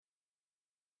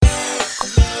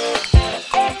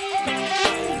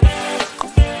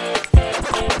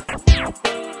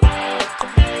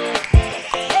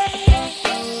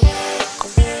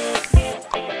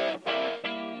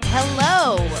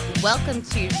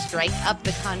Strike Up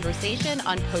the Conversation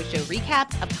on Post Show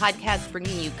Recaps, a podcast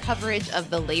bringing you coverage of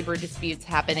the labor disputes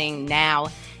happening now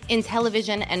in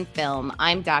television and film.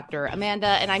 I'm Dr. Amanda,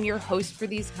 and I'm your host for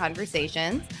these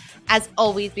conversations. As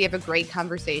always, we have a great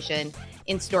conversation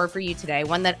in store for you today,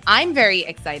 one that I'm very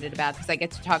excited about because I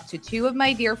get to talk to two of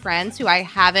my dear friends who I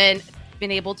haven't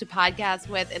been able to podcast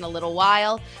with in a little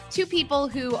while, two people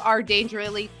who are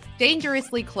dangerously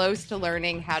close to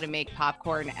learning how to make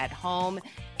popcorn at home.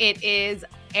 It is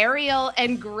Ariel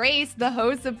and Grace, the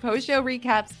hosts of Post Show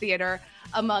Recaps Theater,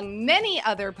 among many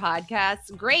other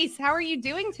podcasts. Grace, how are you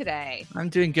doing today? I'm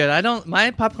doing good. My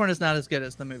popcorn is not as good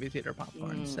as the movie theater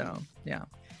popcorn. So, yeah.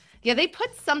 Yeah, they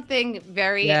put something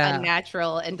very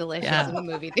unnatural and delicious in the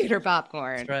movie theater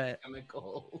popcorn. That's right.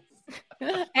 Chemicals.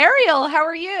 Ariel, how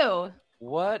are you?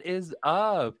 What is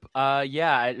up?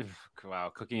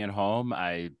 Wow, cooking at home.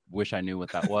 I wish I knew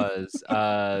what that was.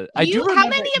 How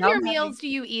many of your meals do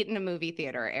you eat in a movie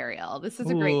theater, Ariel? This is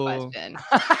a great question.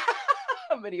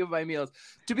 How many of my meals?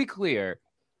 To be clear,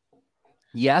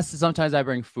 yes, sometimes I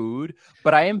bring food,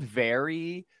 but I am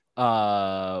very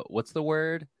what's the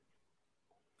word?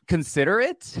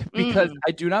 Considerate, because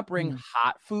I do not bring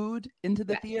hot food into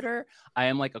the theater. I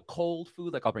am like a cold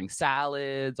food. Like I'll bring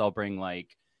salads. I'll bring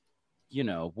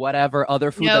whatever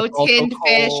other food. No tinned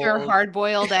fish or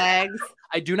hard-boiled eggs.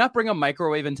 I do not bring a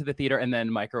microwave into the theater and then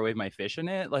microwave my fish in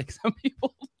it like some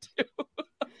people do.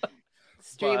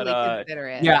 Extremely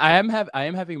considerate. Yeah, I am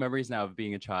having memories now of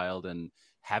being a child and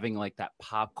having like that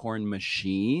popcorn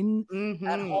machine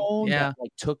at home. Yeah, that,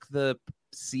 like took the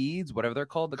seeds, whatever they're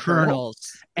called, the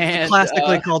kernels, and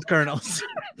classically called kernels,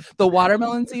 the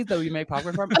watermelon seeds that we make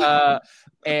popcorn from,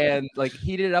 and like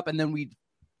heated it up, and then we'd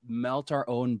melt our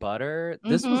own butter.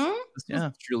 This was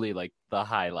truly like the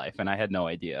high life, and I had no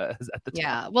idea at the time.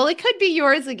 Yeah, well, it could be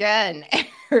yours again,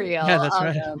 Ariel. Yeah, that's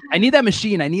right. I need that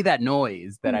machine. I need that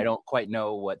noise that I don't quite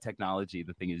know what technology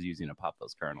the thing is using to pop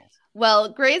those kernels.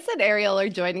 Well, Grace and Ariel are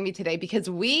joining me today because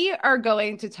we are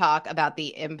going to talk about the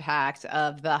impact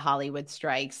of the Hollywood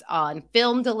strikes on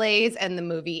film delays and the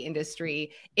movie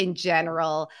industry in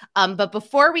general. But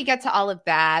before we get to all of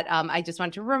that, I just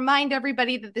want to remind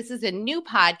everybody that this is a new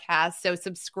podcast, so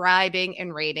subscribing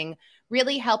and rating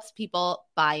really helps people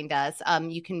find us.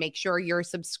 You can make sure you're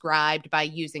subscribed by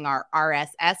using our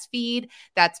RSS feed.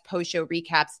 That's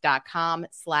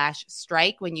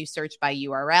postshowrecaps.com/strike when you search by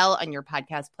URL on your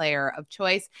podcast player of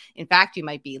choice. In fact, you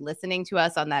might be listening to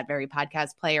us on that very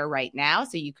podcast player right now,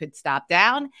 so you could stop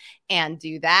down and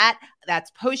do that.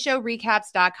 That's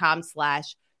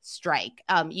postshowrecaps.com/strike.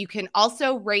 You can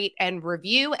also rate and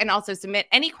review and also submit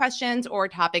any questions or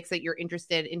topics that you're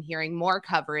interested in hearing more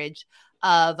coverage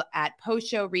of at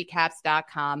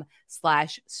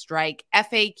postshowrecaps.com/strike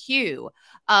FAQ.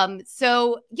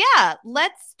 So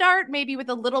let's start maybe with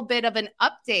a little bit of an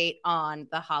update on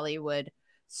the Hollywood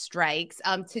strikes.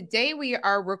 Today we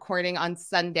are recording on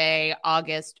Sunday,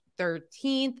 August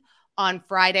 13th. On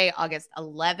Friday, August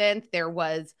 11th, there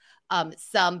was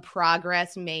some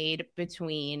progress made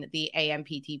between the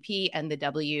AMPTP and the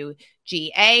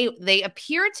WGA. They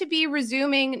appear to be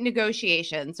resuming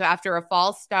negotiations. So after a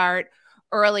false start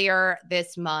earlier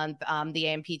this month, the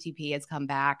AMPTP has come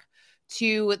back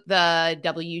to the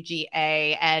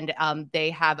WGA and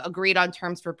they have agreed on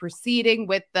terms for proceeding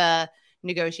with the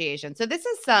negotiation. So this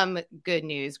is some good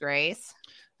news, Grace.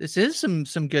 This is some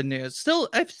good news. Still,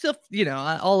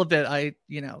 all of it, I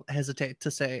hesitate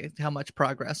to say how much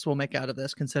progress we'll make out of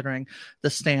this, considering the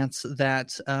stance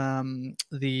that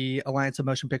the Alliance of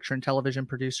Motion Picture and Television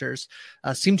Producers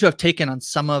seem to have taken on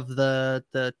some of the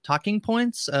talking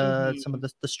points, some of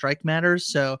the strike matters.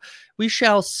 So we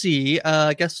shall see.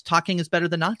 I guess talking is better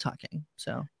than not talking.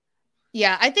 So.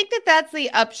 Yeah, I think that's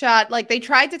the upshot. Like they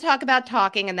tried to talk about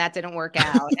talking and that didn't work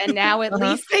out. And now at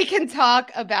least they can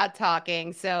talk about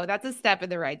talking. So that's a step in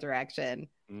the right direction.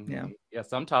 Mm-hmm. Yeah.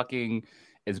 Some talking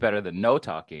is better than no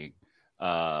talking.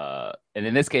 And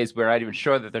in this case, we're not even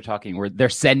sure that they're talking. They're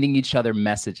sending each other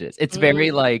messages. It's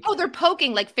very like... Oh, they're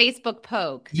poking, like Facebook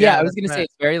poke. Yeah, I was going to say,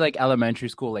 it's very like elementary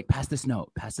school, like pass this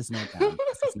note down.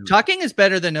 Talking is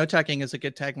better than no talking is a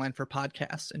good tagline for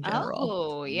podcasts in general.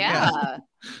 Oh, yeah.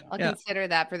 I'll consider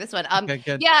that for this one. Okay,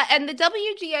 good. Yeah, and the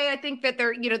WGA, I think that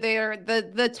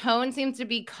the tone seems to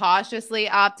be cautiously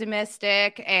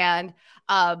optimistic, and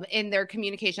in their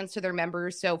communications to their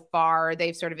members so far,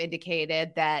 they've sort of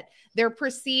indicated that they're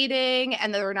proceeding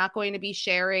and they're not going to be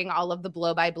sharing all of the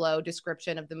blow-by-blow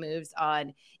description of the moves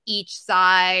on each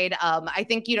side. I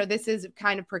think, this is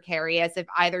kind of precarious. If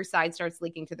either side starts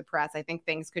leaking to the press, I think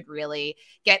things could really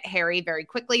get hairy very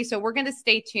quickly. So we're going to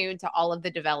stay tuned to all of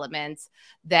the developments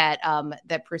that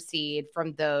proceed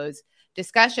from those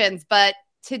discussions. But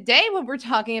today what we're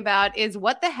talking about is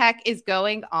what the heck is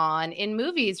going on in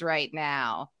movies right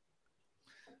now.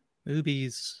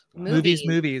 Movies. We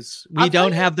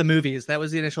don't have the movies. That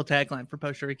was the initial tagline for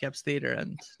Post Show Recaps Theater.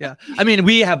 And yeah, I mean,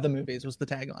 we have the movies was the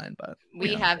tagline, but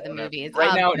we have the movies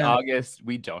right now in August.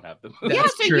 We don't have the movies. Yeah,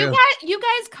 so you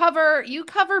guys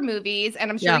cover movies, and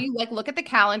I'm sure you like look at the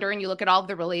calendar and you look at all of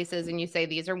the releases and you say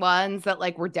these are ones that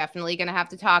like we're definitely going to have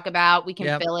to talk about. We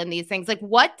can fill in these things. Like,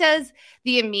 what does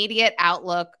the immediate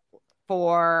outlook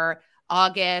for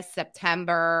August,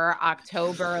 September,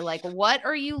 October, like what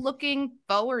are you looking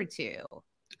forward to?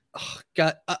 Oh,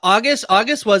 God,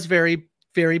 August was very,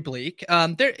 very bleak.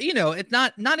 There, it's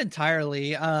not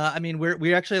entirely. I mean,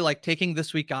 we're actually like taking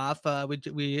this week off.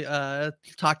 We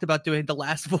talked about doing The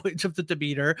Last Voyage of the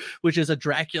Demeter, which is a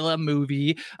Dracula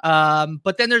movie.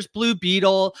 But then there's Blue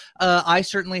Beetle. I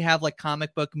certainly have like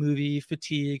comic book movie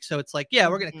fatigue, so it's like, yeah,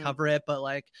 we're gonna cover it, but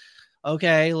like,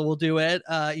 okay, we'll do it,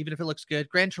 even if it looks good.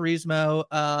 Gran Turismo,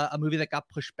 a movie that got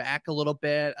pushed back a little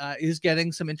bit, is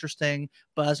getting some interesting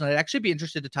buzz. And I'd actually be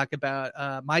interested to talk about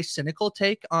my cynical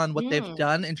take on what they've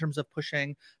done in terms of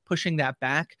pushing that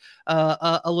back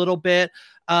a little bit.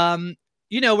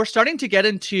 We're starting to get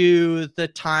into the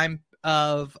time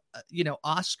of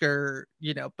Oscar,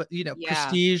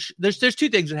 prestige. There's two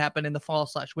things that happen in the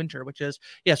fall/winter, which is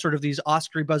sort of these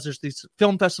Oscar buzzers, these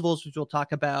film festivals, which we'll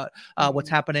talk about what's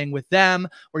happening with them,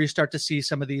 where you start to see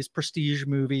some of these prestige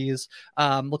movies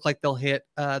look like they'll hit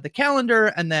the calendar,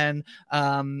 and then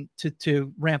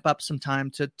to ramp up some time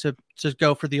to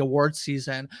go for the award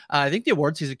season. I think the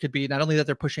award season could be not only that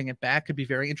they're pushing it back, could be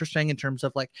very interesting in terms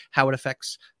of like how it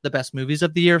affects the best movies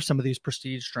of the year. Some of these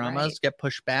prestige dramas get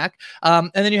pushed back.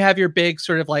 And then you have your big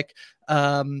sort of like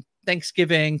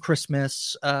Thanksgiving,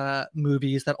 Christmas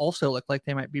movies that also look like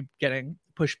they might be getting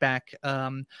pushed back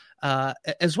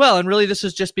as well. And really, this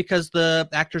is just because the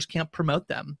actors can't promote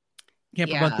them.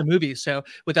 Promote the movies. So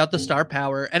without the star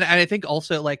power, and I think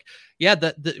also like,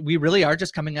 we really are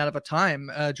just coming out of a time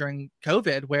during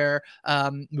COVID where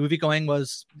movie going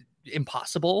was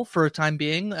impossible for a time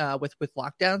being with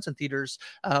lockdowns, and theaters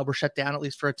were shut down, at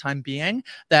least for a time being.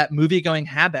 That movie going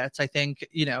habits, I think,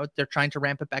 they're trying to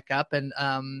ramp it back up, and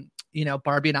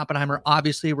Barbie and Oppenheimer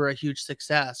obviously were a huge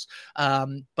success.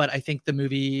 But I think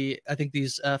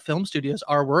these film studios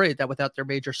are worried that without their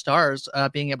major stars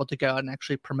being able to go out and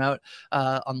actually promote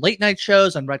on late night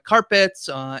shows, on red carpets,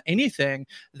 anything,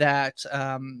 that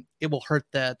it will hurt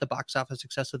the box office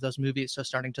success of those movies. So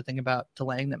starting to think about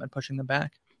delaying them and pushing them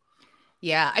back.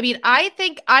 Yeah, I mean, I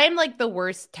think I am like the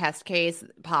worst test case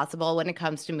possible when it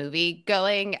comes to movie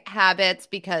going habits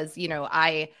because,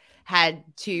 I had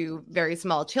two very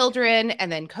small children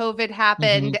and then COVID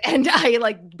happened and I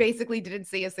like basically didn't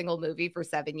see a single movie for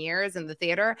 7 years in the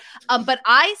theater. But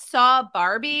I saw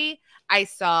Barbie. I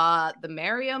saw the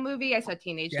Mario movie. I saw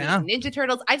Teenage Mutant Ninja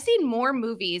Turtles. I've seen more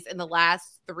movies in the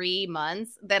last 3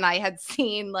 months than I had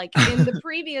seen like in the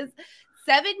previous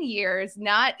 7 years,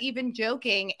 not even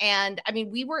joking. And I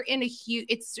mean, we were in a huge,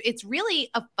 it's really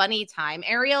a funny time,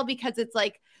 Ariel, because it's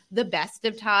like the best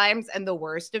of times and the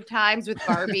worst of times with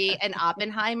Barbie and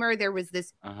Oppenheimer. There was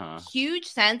this huge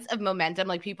sense of momentum,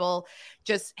 like people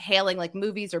just hailing like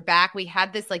movies are back. We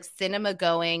had this like cinema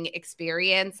going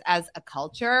experience as a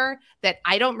culture that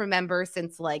I don't remember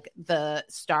since like the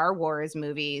Star Wars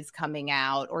movies coming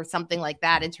out or something like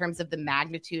that, in terms of the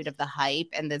magnitude of the hype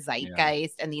and the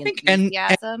zeitgeist and the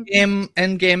enthusiasm.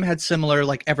 Endgame had similar,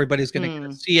 like everybody's going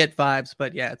to see it vibes,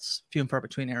 but it's few and far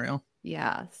between, Ariel.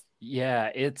 Yes. Yeah,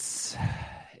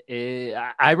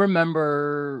 I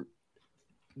remember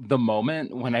the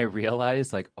moment when I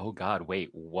realized like, oh God, wait,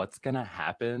 what's going to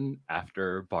happen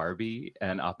after Barbie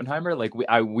and Oppenheimer? Like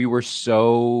we were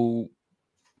so,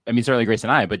 I mean, certainly Grace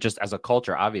and I, but just as a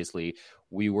culture, obviously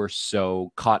we were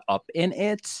so caught up in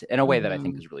it in a way that I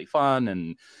think is really fun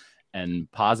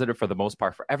and positive for the most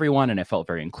part for everyone. And it felt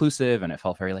very inclusive, and it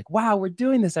felt very like, wow, we're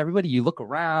doing this, everybody. You look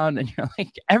around and you're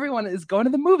like, everyone is going to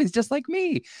the movies just like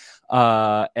me.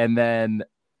 And then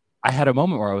I had a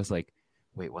moment where I was like,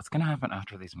 wait, what's going to happen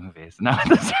after these movies? Now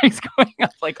the strike's going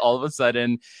up, like all of a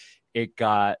sudden it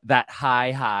got that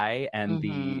high and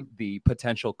the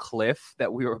potential cliff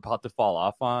that we were about to fall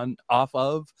off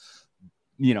of,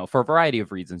 for a variety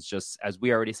of reasons. Just as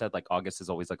we already said, like August is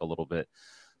always like a little bit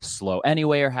slow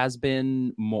anyway, or has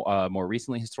been more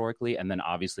recently historically, and then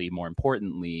obviously more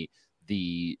importantly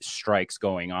the strikes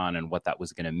going on and what that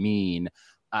was going to mean.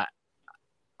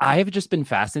 I have just been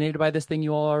fascinated by this thing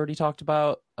you all already talked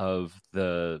about, of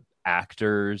the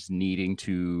actors needing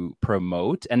to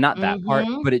promote, and not that part,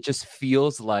 but it just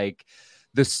feels like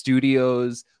the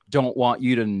studios don't want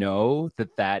you to know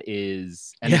that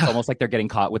is, and it's almost like they're getting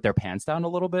caught with their pants down a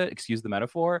little bit, excuse the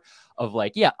metaphor, of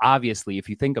like, yeah, obviously, if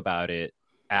you think about it,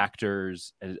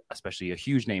 actors, especially a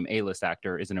huge name A-list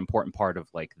actor, is an important part of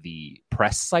like the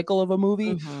press cycle of a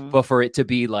movie. But for it to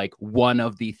be like one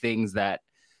of the things that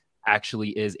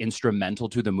actually is instrumental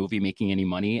to the movie making any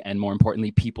money, and more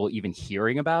importantly, people even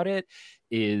hearing about it,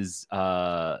 is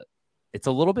it's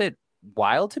a little bit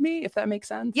wild to me, if that makes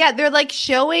sense. Yeah, they're like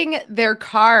showing their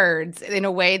cards in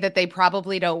a way that they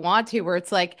probably don't want to, where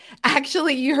it's like,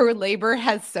 actually your labor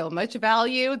has so much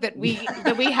value that we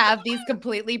have these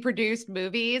completely produced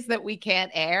movies that we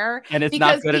can't air, and it's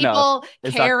not good enough.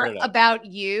 People care about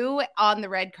you on the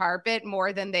red carpet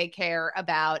more than they care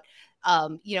about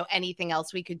anything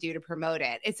else we could do to promote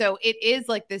it. And so it is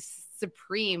like this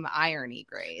supreme irony,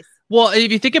 Grace. Well,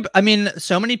 if you think of, I mean,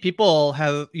 so many people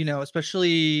have,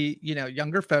 especially,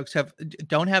 younger folks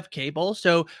don't have cable.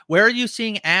 So where are you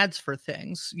seeing ads for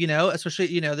things,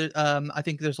 especially, I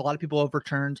think there's a lot of people who have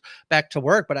returned back to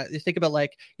work, but I think about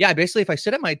like, basically if I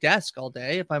sit at my desk all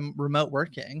day, if I'm remote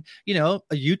working, a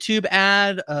YouTube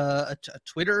ad, a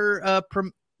Twitter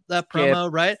promo,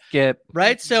 right?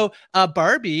 Right. So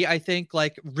Barbie, I think,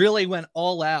 like really went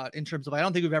all out in terms of, I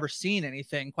don't think we've ever seen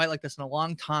anything quite like this in a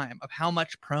long time, of how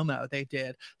much promo they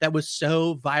did that was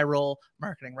so viral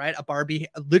marketing, right? A Barbie,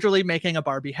 literally making a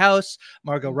Barbie house,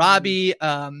 Margot Robbie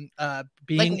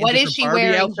being like, what is she Barbie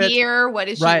wearing outfits. Here? What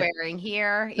is she wearing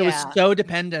here? It was so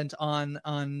dependent on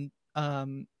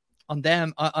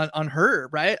them, on her,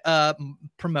 right?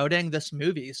 Promoting this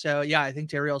movie. So yeah, I think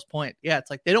to Ariel's point, it's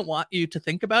like they don't want you to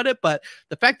think about it, but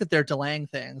the fact that they're delaying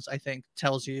things, I think,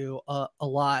 tells you a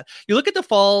lot. You look at the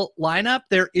fall lineup,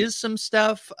 there is some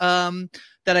stuff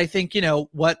that I think,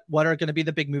 what are going to be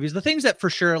the big movies, the things that for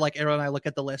sure, like Ariel and I look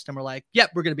at the list and we're like, yep,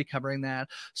 we're going to be covering that.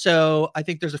 So I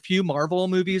think there's a few Marvel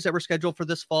movies that were scheduled for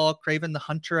this fall. Kraven the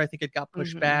Hunter, I think it got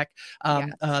pushed back.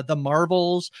 The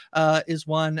Marvels is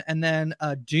one. And then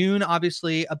Dune,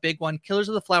 obviously a big one. Killers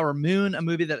of the Flower Moon, a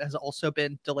movie that has also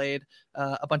been delayed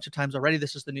a bunch of times already.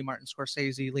 This is the new Martin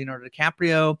Scorsese, Leonardo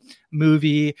DiCaprio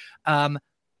movie.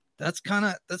 That's kind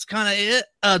of it.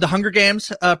 The Hunger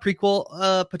Games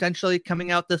prequel potentially coming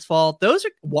out this fall. Those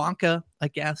are Wonka, I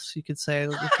guess you could say,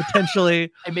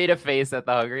 potentially. I made a face at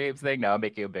the Hunger Games thing. Now I'm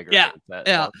making a bigger face at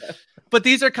Wonka. But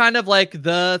these are kind of like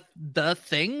the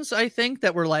things, I think,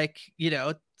 that were like,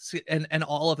 and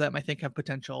all of them I think have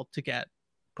potential to get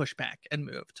pushed back and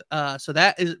moved. So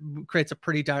that creates a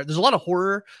pretty dire. There's a lot of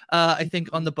horror, I think,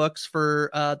 on the books for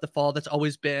the fall. That's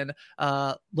always been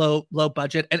low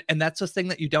budget, and that's a thing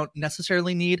that you don't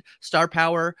necessarily need star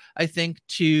power, I think,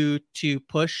 to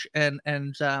push and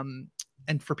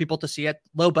for people to see it.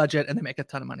 Low budget, and they make a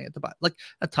ton of money at the bottom, like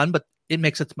a ton, but it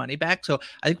makes its money back. So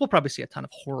I think we'll probably see a ton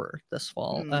of horror this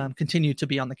fall continue to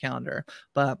be on the calendar.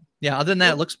 But yeah, other than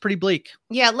that, it looks pretty bleak.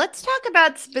 Yeah, let's talk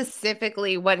about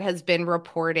specifically what has been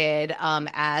reported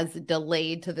as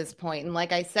delayed to this point. And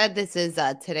like I said, this is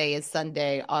today is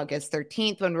Sunday, August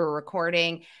 13th when we're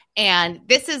recording. And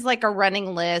this is like a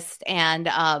running list. And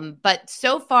but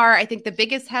so far, I think the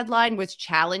biggest headline was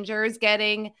Challengers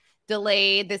getting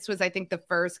delayed. This was, I think, the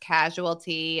first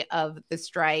casualty of the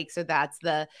strike. So that's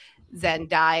the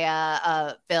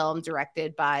Zendaya film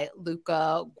directed by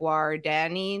Luca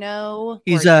Guadagnino.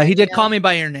 He did Call Me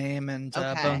by Your Name and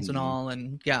Bones and All,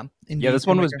 and this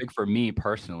one was big for me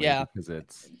personally, because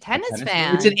it's tennis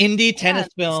fan. It's an indie tennis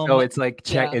film, so it's like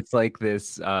it's like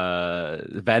this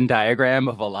Venn diagram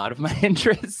of a lot of my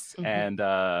interests, and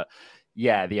the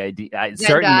idea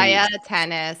Zendaya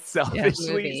tennis.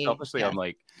 Selfishly, I'm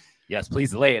like, yes,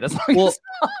 please delay it as long as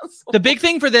possible. The big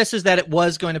thing for this is that it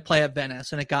was going to play at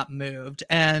Venice and it got moved.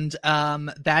 And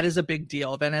that is a big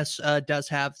deal. Venice does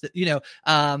have,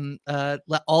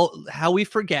 how we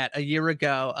forget a year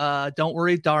ago, Don't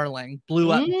Worry, Darling,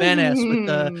 blew up Venice with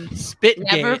the spit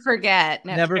Never gate. forget.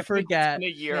 Never forget. It's been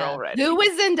a year already. Who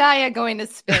was Zendaya going to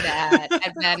spit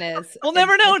at Venice? We'll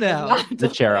never know now. The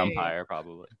chair umpire,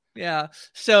 probably. Yeah,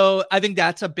 so I think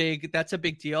that's a big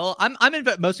deal. I'm in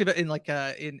most of it in like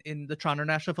in the Toronto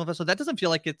National Film Festival. That doesn't feel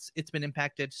like it's been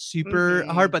impacted super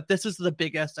hard, but this is the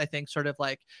biggest, I think, sort of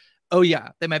like, oh yeah,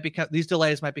 they might be these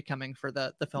delays might be coming for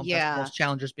the film festivals.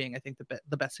 Challengers being, I think,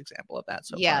 the best example of that.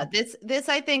 So far. This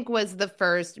I think was the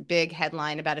first big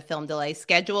headline about a film delay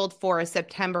scheduled for a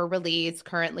September release,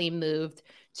 currently moved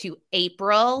to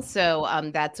April. So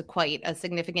that's quite a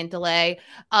significant delay.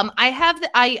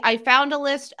 I found a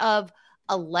list of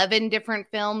 11 different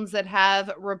films that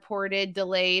have reported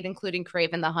delayed, including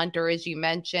Kraven the Hunter, as you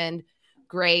mentioned,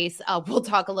 Grace. We'll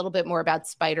talk a little bit more about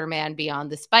Spider-Man Beyond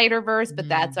the Spider-Verse, but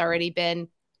that's already been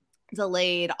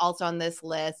delayed also on this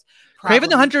list. Kraven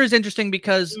the Hunter is interesting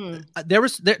because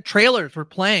the trailers were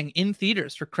playing in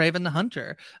theaters for Kraven the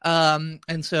Hunter.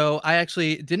 And so I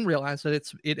actually didn't realize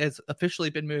that it has officially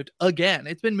been moved again.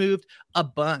 It's been moved a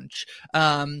bunch.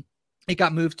 It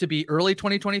got moved to be early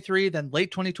 2023, then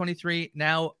late 2023,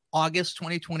 now August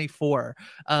 2024.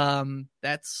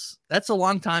 That's a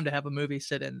long time to have a movie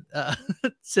sit on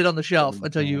the shelf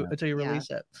until you release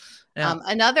it. Yeah.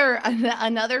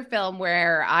 Another film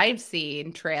where I've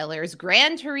seen trailers,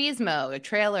 Gran Turismo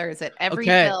trailers at every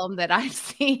film that I've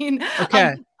seen.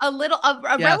 Okay.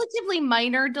 A relatively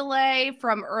minor delay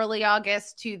from early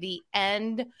August to the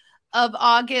end of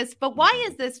August. But why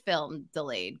is this film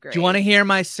delayed, Grace? Do you want to hear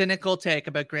my cynical take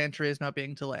about Gran Turismo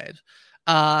being delayed?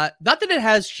 Not that it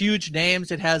has huge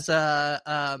names. It has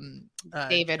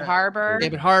David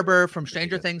Harbour from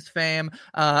Stranger Things fame.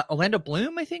 Orlando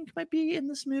Bloom, I think, might be in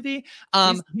this movie.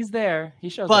 He's there. He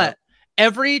shows up. But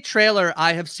every trailer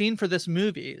I have seen for this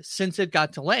movie since it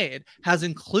got delayed has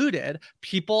included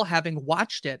people having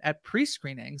watched it at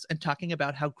pre-screenings and talking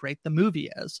about how great the movie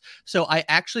is. So I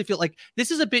actually feel like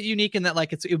this is a bit unique in that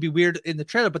like it would be weird in the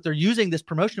trailer, but they're using this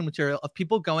promotional material of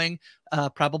people going,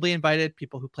 probably invited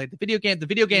people who played the video game. The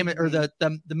video game or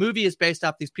the movie is based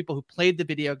off these people who played the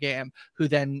video game who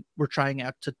then were trying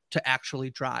out to actually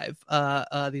drive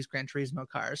these Gran Turismo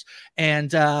cars.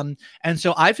 And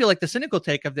so I feel like the cynical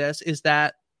take of this is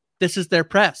that this is their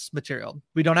press material.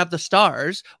 We don't have the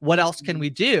stars. What else can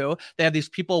we do? They have these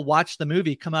people watch the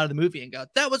movie, come out of the movie and go,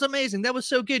 that was amazing. That was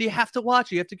so good. You have to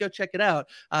watch it. You have to go check it out.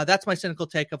 That's my cynical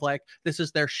take of like, this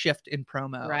is their shift in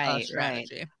promo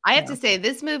strategy. Right. I have to say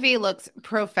this movie looks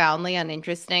profoundly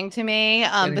uninteresting to me.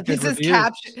 But this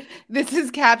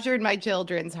has captured my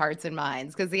children's hearts and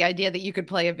minds because the idea that you could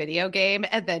play a video game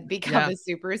and then become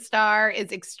a superstar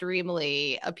is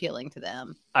extremely appealing to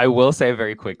them. I will say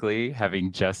very quickly,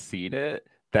 having just seen it,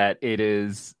 that it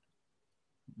is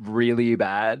really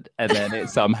bad and then it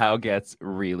somehow gets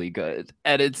really good.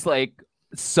 And it's like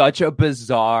such a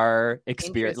bizarre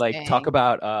experience. Like talk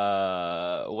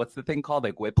about what's the thing called?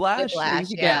 Like whiplash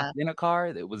in a car.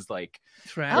 It was like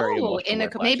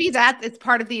maybe that it's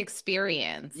part of the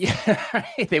experience. Yeah,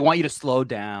 they want you to slow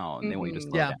down. They want you to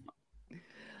slow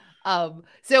down.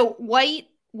 So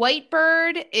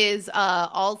Whitebird is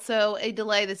also a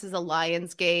delay. This is a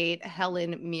Lionsgate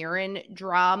Helen Mirren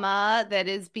drama that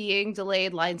is being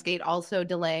delayed. Lionsgate also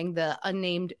delaying the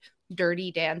unnamed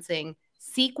Dirty Dancing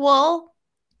sequel.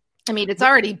 I mean, it's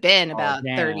already been about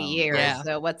 30 years. Yeah.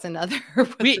 So what's another?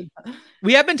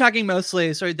 We have been talking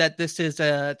mostly, that this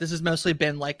has mostly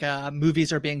been like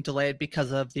movies are being delayed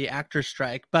because of the actor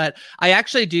strike. But I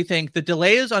actually do think the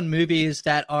delays on movies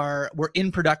that were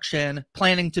in production,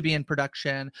 planning to be in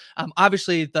production.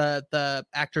 Obviously, the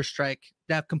actor strike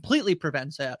that completely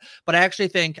prevents it. But I actually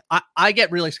think I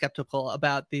get really skeptical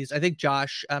about these. I think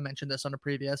Josh mentioned this on a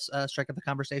previous Strike of the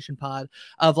Conversation pod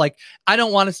of like, I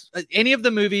don't want to any of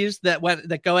the movies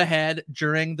that go ahead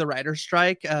during the writer's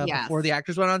strike before the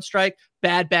actors went on strike.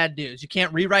 Bad news. You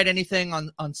can't rewrite anything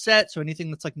on set. So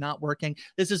anything that's like not working,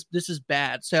 this is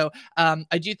bad. So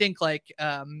I do think like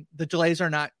the delays are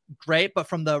not great, but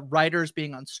from the writers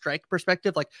being on strike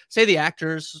perspective, like say the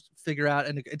actors figure out,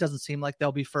 and it doesn't seem like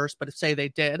they'll be first, but if say they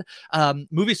did,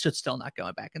 movies should still not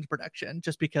go back into production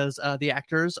just because the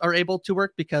actors are able to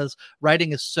work, because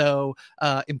writing is so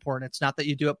important. It's not that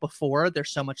you do it before.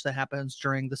 There's so much that happens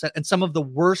during the set, and some of the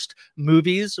worst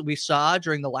movies we saw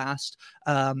during the last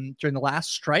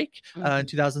strike in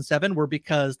 2007 were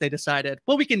because they decided,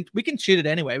 well, we can shoot it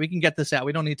anyway. We can get this out.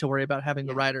 We don't need to worry about having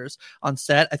the writers on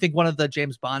set. I think one of the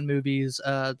James Bond movies,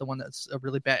 the one that's a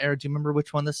really bad era. Do you remember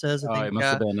which one this is? I think it must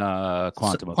have been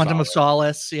Quantum of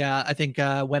Solace. Yeah, I think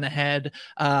went ahead.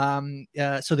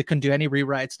 So they couldn't do any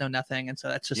rewrites, nothing, and so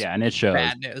that's just and it shows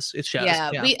bad news. It shows.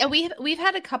 Yeah. We've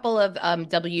had a couple of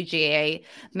WGA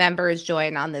members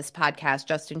join on this podcast,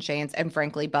 Justin Shanes and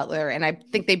Frankly Butler, and I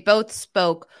think they both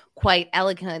spoke quite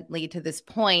eloquently to this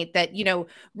point that,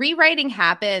 rewriting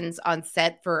happens on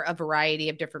set for a variety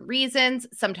of different reasons.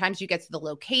 Sometimes you get to the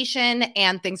location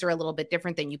and things are a little bit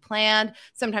different than you planned.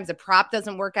 Sometimes a prop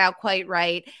doesn't work out quite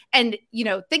right. And,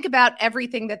 think about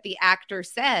everything that the actor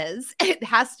says. It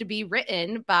has to be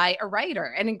written by a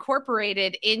writer and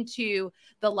incorporated into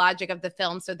the logic of the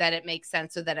film so that it makes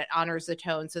sense, so that it honors the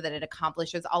tone, so that it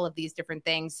accomplishes all of these different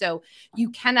things. So you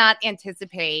cannot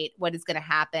anticipate what is going to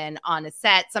happen on a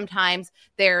set. sometimes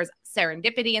there's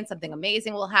serendipity and something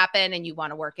amazing will happen and you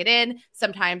want to work it in.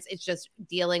 Sometimes it's just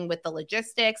dealing with the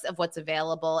logistics of what's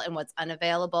available and what's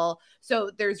unavailable. So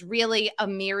there's really a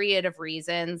myriad of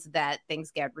reasons that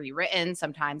things get rewritten.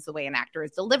 Sometimes the way an actor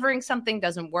is delivering something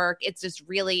doesn't work. It's just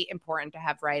really important to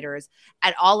have writers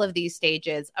at all of these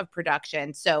stages of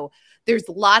production. So there's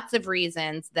lots of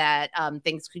reasons that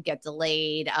things could get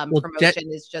delayed.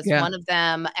 Promotion is just one of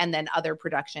them. And then other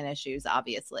production issues,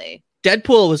 obviously.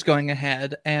 Deadpool was going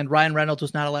ahead and Ryan Reynolds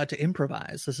was not allowed to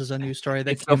improvise. This is a news story that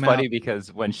came out. It's so funny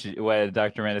because when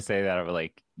Dr. Amanda say that, I'm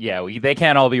like, yeah, they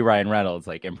can't all be Ryan Reynolds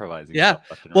like improvising. Yeah.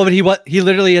 Well, but he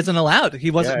literally isn't allowed.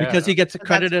 He wasn't because he gets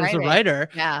credited as a writer.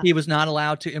 Yeah. He was not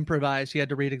allowed to improvise. He had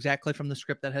to read exactly from the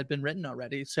script that had been written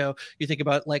already. So you think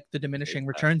about like the diminishing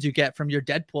returns you get from your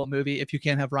Deadpool movie if you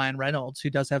can't have Ryan Reynolds, who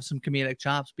does have some comedic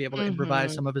chops, be able to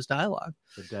improvise some of his dialogue.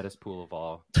 The deadest pool of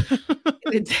all.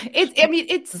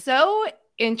 It's so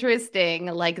interesting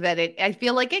like that. I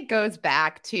feel like it goes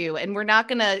back to, and we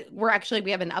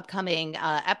have an upcoming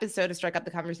episode to strike up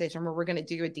the conversation where we're going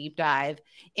to do a deep dive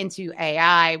into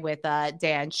AI with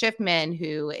Dan Schiffman,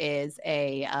 who is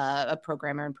a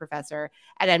programmer and professor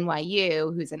at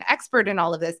NYU, who's an expert in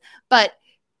all of this. But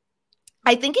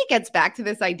I think it gets back to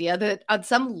this idea that on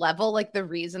some level, like the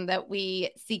reason that we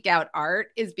seek out art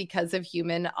is because of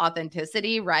human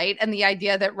authenticity, right? And the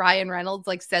idea that Ryan Reynolds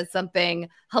like says something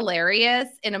hilarious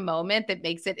in a moment that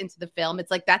makes it into the film.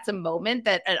 It's like, that's a moment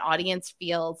that an audience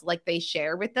feels like they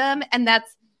share with them. And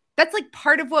that's like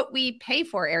part of what we pay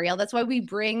for, Ariel. That's why we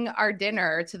bring our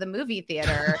dinner to the movie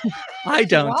theater. I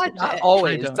don't. Not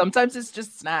always. Sometimes it's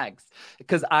just snacks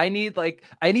because I need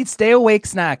stay awake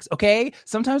snacks. Okay.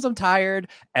 Sometimes I'm tired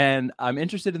and I'm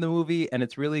interested in the movie and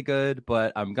it's really good,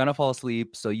 but I'm going to fall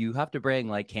asleep. So you have to bring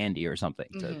like candy or something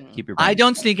to keep your brain. I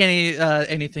don't sneak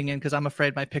anything in because I'm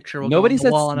afraid my picture will go on the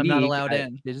wall and I'm not allowed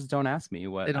in. They just don't ask me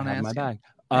what they don't I have in my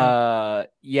bag.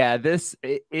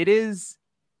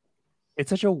 It's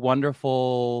such a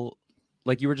wonderful,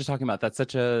 like you were just talking about, that's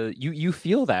such a, you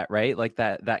feel that, right? Like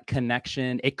that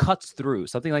connection, it cuts through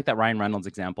something like that Ryan Reynolds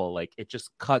example. Like it just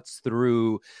cuts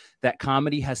through that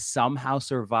comedy has somehow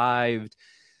survived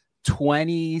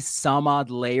 20 some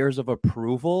odd layers of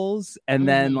approvals. And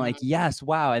then like, yes,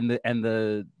 wow. And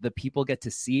the people get to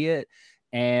see it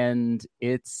and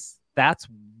that's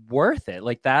worth it.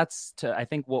 Like I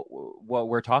think what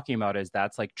we're talking about is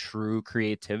that's like true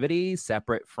creativity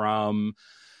separate from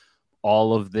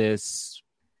all of this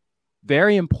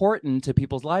very important to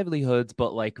people's livelihoods,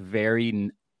 but like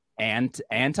very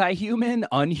anti-human,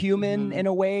 unhuman in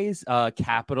a ways,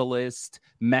 capitalist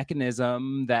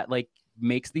mechanism that like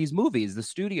makes these movies, the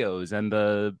studios and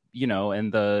the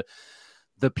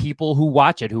people who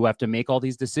watch it, who have to make all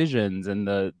these decisions and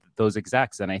those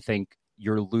execs. And I think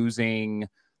you're losing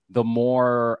the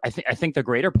more, I think the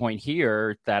greater point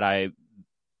here that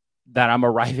I'm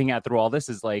arriving at through all this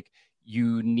is like,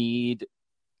 it's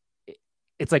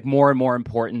like more and more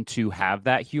important to have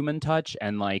that human touch.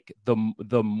 And like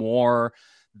the more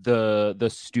the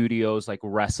studios like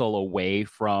wrestle away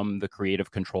from the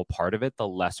creative control part of it, the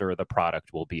lesser the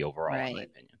product will be overall, in my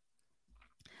opinion.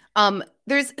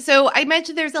 I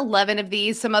mentioned there's 11 of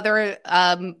these. Some other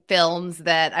films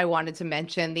that I wanted to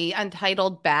mention: the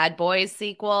untitled Bad Boys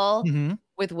sequel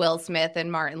with Will Smith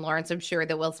and Martin Lawrence. I'm sure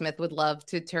that Will Smith would love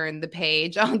to turn the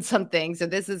page on something, so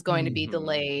this is going to be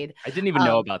delayed. I didn't even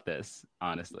know about this,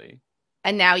 honestly.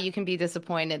 And now you can be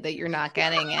disappointed that you're not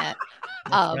getting it.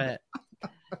 Right.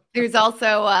 There's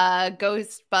also a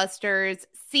Ghostbusters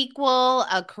sequel,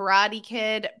 a Karate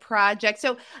Kid project.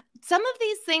 So some of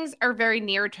these things are very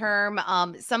near term.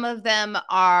 Some of them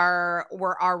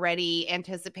were already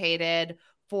anticipated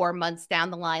for months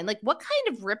down the line. Like, what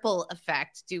kind of ripple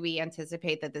effect do we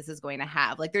anticipate that this is going to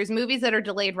have? Like, there's movies that are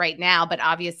delayed right now, but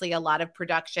obviously a lot of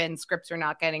production scripts are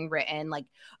not getting written. Like,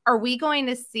 are we going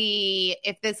to see,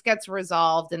 if this gets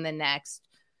resolved in the next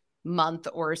month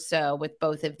or so with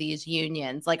both of these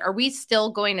unions, like, are we still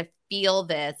going to feel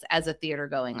this as a theater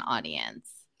going audience?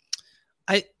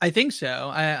 I think so.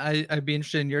 I'd be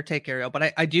interested in your take, Ariel,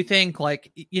 but I do think,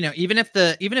 like, even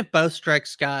if both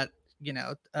strikes got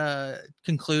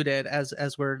concluded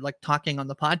as we're like talking on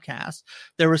the podcast,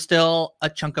 there was still a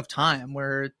chunk of time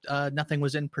where nothing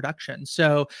was in production.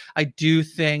 So I do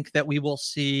think that we will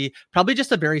see probably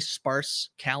just a very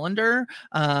sparse calendar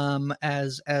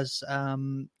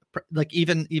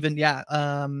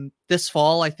this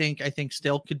fall. I think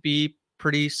still could be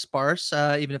pretty sparse,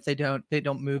 even if they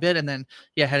don't move it. And then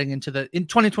heading into in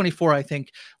 2024, I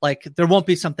think like there won't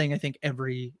be something, I think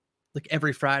every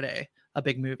Friday a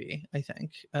big movie, I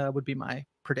think would be my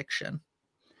prediction.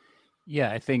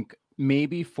 Yeah, I think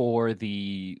maybe for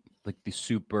the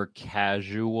super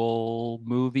casual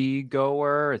movie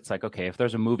goer, it's like, okay, if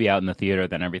there's a movie out in the theater,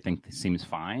 then everything seems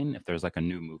fine if there's like a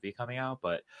new movie coming out.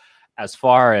 But as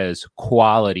far as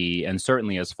quality, and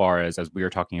certainly as far as we were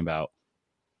talking about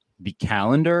the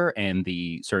calendar and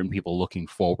the certain people looking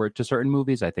forward to certain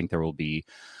movies, I think there will be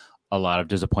a lot of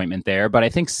disappointment there. But I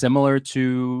think similar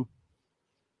to,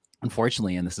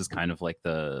 unfortunately, and this is kind of like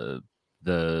the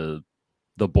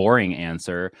boring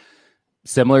answer,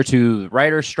 similar to the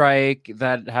writer's strike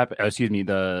that happened,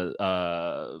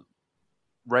 the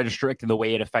writer's strike, the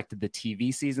way it affected the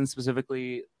TV season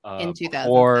specifically in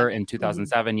 2007. In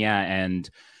 2007, yeah. And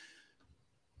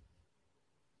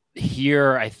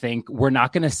here, I think we're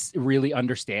not going to really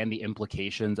understand the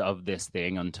implications of this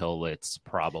thing until it's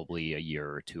probably a year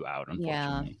or two out,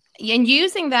 unfortunately. Yeah. And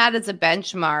using that as a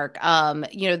benchmark,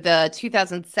 the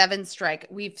 2007 strike,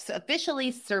 we've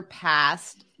officially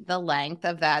surpassed the length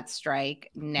of that strike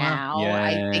now. Wow.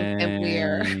 I think that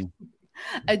we're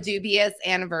a dubious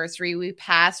anniversary. We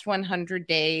passed 100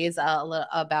 days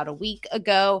about a week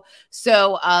ago.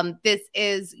 So this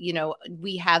is,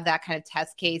 we have that kind of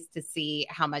test case to see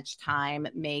how much time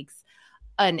makes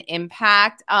an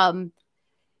impact. Obviously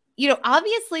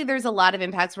there's a lot of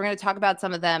impacts. We're going to talk about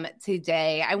some of them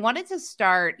today. I wanted to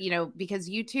start, because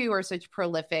you two are such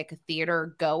prolific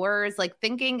theater goers, like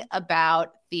thinking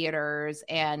about theaters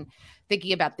and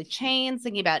thinking about the chains,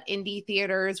 thinking about indie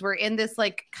theaters. We're in this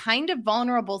like kind of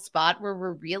vulnerable spot where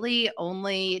we're really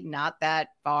only not that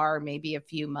far, maybe a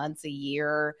few months, a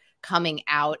year, coming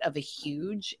out of a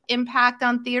huge impact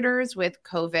on theaters with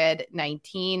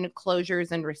COVID-19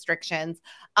 closures and restrictions.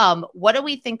 What do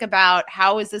we think about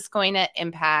how is this going to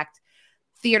impact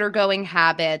theater going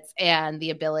habits and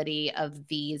the ability of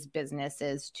these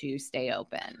businesses to stay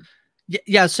open?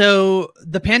 Yeah. So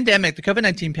the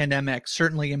COVID-19 pandemic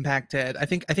certainly impacted. I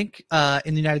think in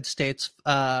the United States,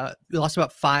 we lost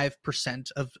about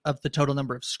 5% of the total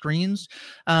number of screens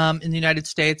in the United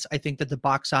States. I think that the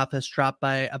box office dropped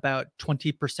by about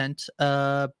 20%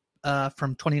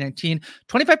 from 2019,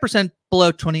 25%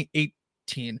 below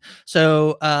 2018.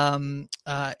 So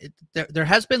there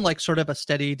has been like sort of a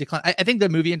steady decline. I think the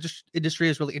movie industry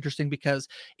is really interesting because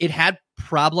it had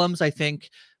problems, I think,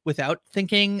 without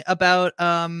thinking about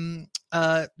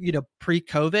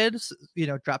pre-COVID,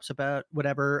 drops about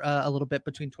whatever a little bit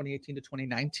between 2018 to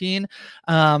 2019.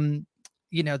 The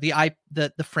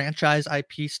franchise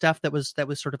IP stuff that was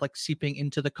sort of like seeping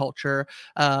into the culture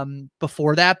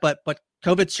before that, but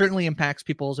COVID certainly impacts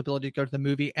people's ability to go to the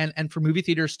movie and for movie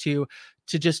theaters to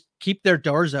just keep their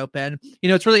doors open.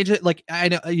 It's really interesting. Like, I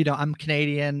know, I'm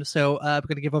Canadian, so I'm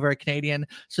going to give a very Canadian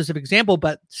specific example,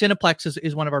 but Cineplex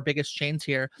is one of our biggest chains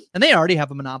here, and they already have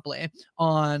a monopoly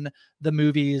on the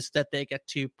movies that they get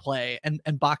to play and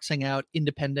boxing out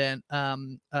independent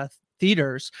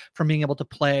theaters from being able to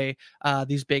play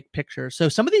these big pictures. So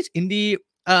some of these indie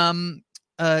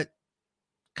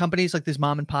companies, like these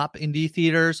mom and pop indie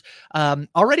theaters,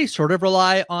 already sort of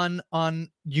rely on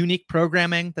unique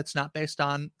programming that's not based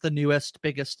on the newest,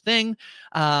 biggest thing.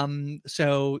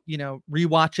 So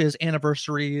rewatches,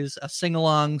 anniversaries,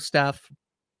 sing-along stuff.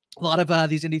 A lot of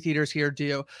these indie theaters here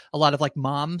do a lot of like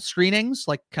mom screenings,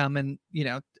 like come and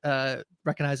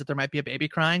recognize that there might be a baby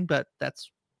crying, but that's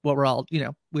what we're all,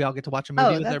 we all get to watch a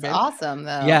movie with their baby. Awesome,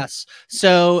 though. Yes.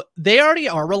 So they already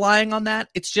are relying on that.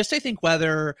 It's just, I think,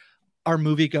 whether our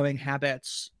movie going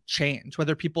habits change,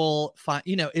 whether people find,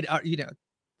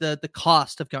 the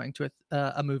cost of going to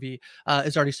a movie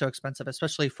is already so expensive,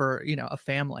 especially for, a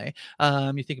family.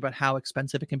 You think about how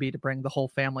expensive it can be to bring the whole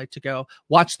family to go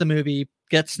watch the movie,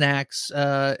 get snacks,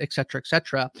 et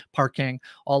cetera, parking,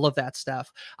 all of that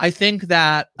stuff. I think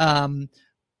that,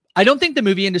 I don't think the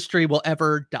movie industry will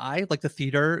ever die, like the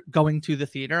theater, going to the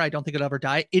theater. I don't think it'll ever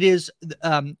die. It is,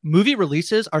 movie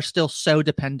releases are still so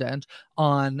dependent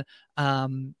on a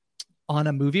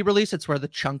movie release. It's where the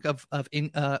chunk of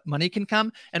money can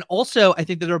come. And also, I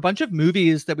think that there are a bunch of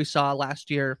movies that we saw last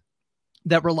year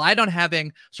that relied on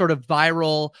having sort of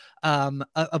viral,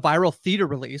 a viral theater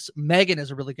release. Megan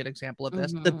is a really good example of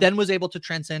this, that then was able to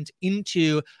transcend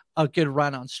into a good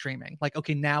run on streaming. Like,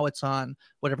 okay, now it's on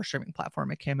whatever streaming platform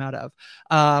it came out of.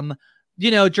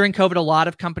 During COVID, a lot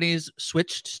of companies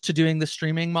switched to doing the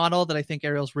streaming model that I think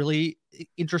Ariel's really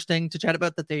interesting to chat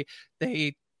about, that they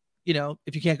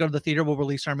if you can't go to the theater, we'll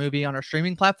release our movie on our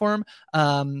streaming platform,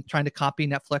 trying to copy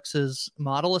Netflix's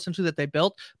model essentially that they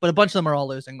built. But a bunch of them are all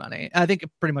losing money. I think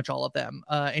pretty much all of them.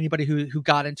 Anybody who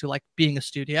got into like being a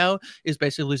studio is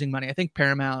basically losing money. I think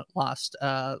Paramount lost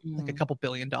like a couple $1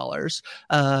 billion. Has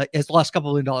lost a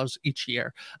couple $1 billion each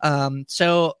year.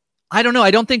 So I don't know.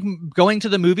 I don't think going to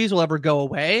the movies will ever go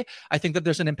away. I think that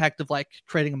there's an impact of like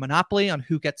creating a monopoly on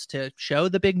who gets to show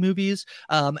the big movies,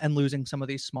 and losing some of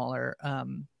these smaller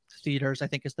theaters, I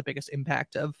think, is the biggest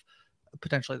impact of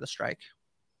potentially the strike.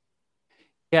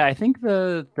 Yeah, I think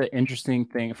the interesting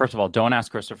thing, first of all, don't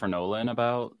ask Christopher Nolan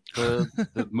about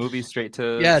the movie straight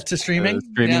to streaming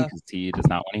because he does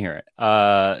not want to hear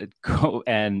it.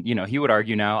 And he would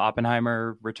argue now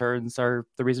Oppenheimer returns are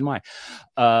the reason why.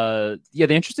 The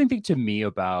interesting thing to me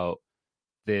about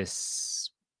the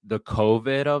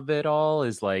COVID of it all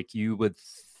is like you would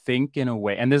think in a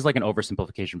way, and there's like an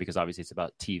oversimplification because obviously it's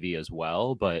about TV as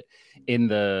well, but in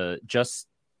the just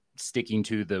sticking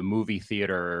to the movie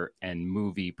theater and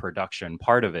movie production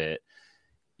part of it,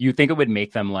 you think it would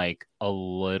make them like a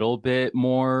little bit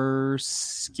more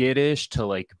skittish to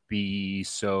like be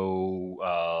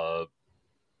so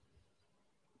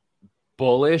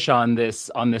bullish on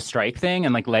this strike thing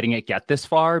and like letting it get this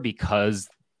far, because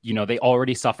they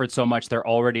already suffered so much. They're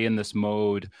already in this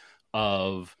mode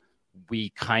of we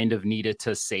kind of needed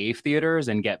to save theaters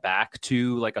and get back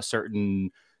to like a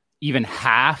certain, even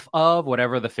half of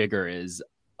whatever the figure is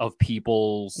of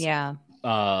people's, going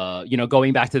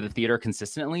back to the theater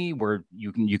consistently, where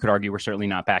you could argue we're certainly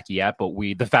not back yet, but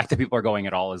the fact that people are going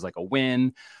at all is like a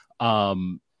win.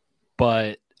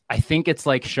 But I think it's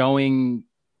like showing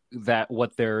that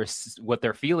what they're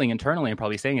feeling internally and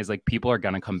probably saying is like people are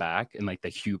going to come back, and like the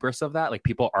hubris of that, like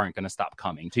people aren't going to stop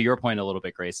coming. To your point a little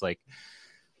bit, Grace, like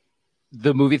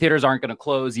the movie theaters aren't going to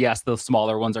close. Yes, the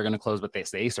smaller ones are going to close, but they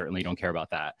certainly don't care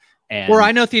about that. And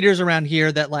I know theaters around here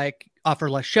that like offer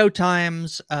less show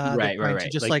times.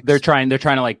 Right. Just like they're trying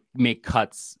to like make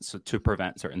cuts to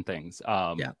prevent certain things.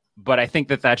 But I think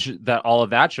that all of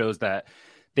that shows that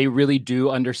they really do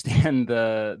understand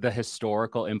the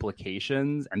historical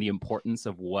implications and the importance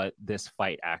of what this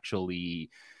fight actually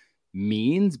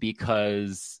means,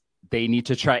 because they need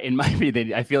to try, in my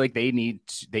opinion, I feel like they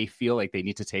feel like they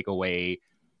need to take away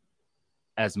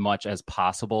as much as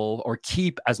possible or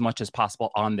keep as much as possible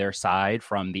on their side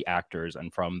from the actors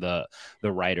and from the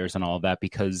writers and all of that,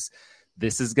 because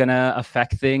this is going to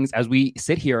affect things as we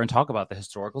sit here and talk about the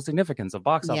historical significance of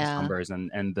box office numbers and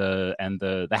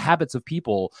the habits of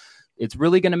people. It's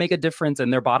really going to make a difference in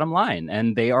their bottom line,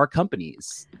 and they are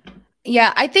companies.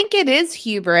 Yeah, I think it is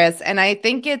hubris, and I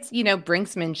think it's,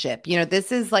 brinksmanship.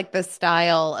 This is like the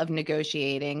style of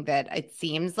negotiating that it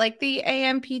seems like the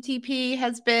AMPTP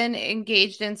has been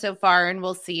engaged in so far, and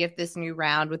we'll see if this new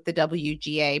round with the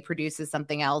WGA produces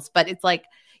something else. But it's like,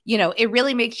 it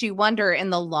really makes you wonder in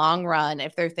the long run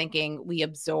if they're thinking we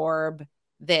absorb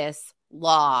this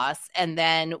loss and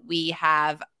then we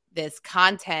have this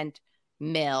content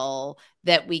mill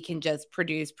that we can just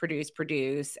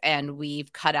produce, and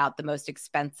we've cut out the most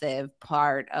expensive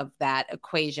part of that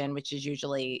equation, which is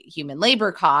usually human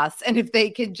labor costs. And if they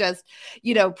could just,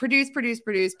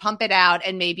 produce, pump it out,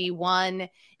 and maybe one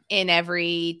in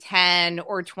every 10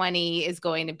 or 20 is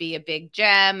going to be a big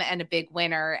gem and a big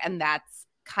winner, and that's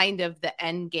kind of the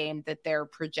end game that they're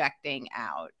projecting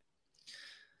out.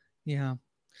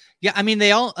 Yeah, I mean,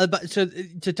 they all. So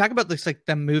to talk about this, like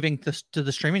them moving to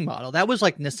the streaming model, that was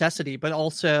like necessity, but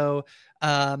also,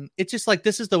 it's just like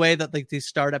this is the way that like these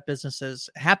startup businesses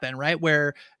happen, right?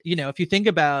 Where if you think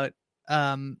about,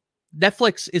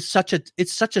 Netflix is such a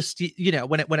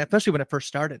especially when it first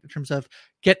started, in terms of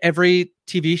get every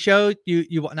TV show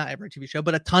you want, not every TV show,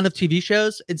 but a ton of TV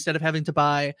shows, instead of having to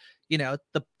buy the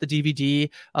DVD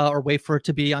or wait for it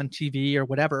to be on TV or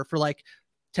whatever, for like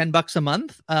 $10 a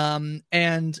month.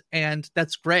 And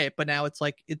that's great. But now it's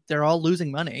like, they're all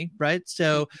losing money. Right.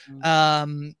 So,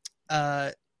 not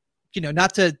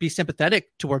to be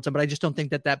sympathetic towards them, but I just don't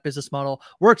think that business model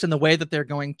works. And the way that they're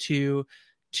going to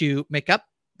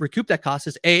recoup that cost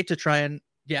is to try and,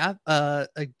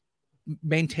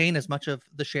 maintain as much of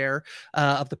the share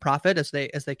of the profit as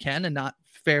they can, and not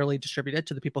fairly distribute it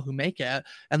to the people who make it,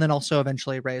 and then also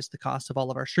eventually raise the cost of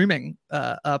all of our streaming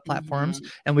platforms.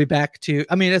 And we back to,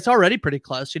 I mean, it's already pretty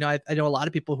close. I know a lot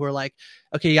of people who are like,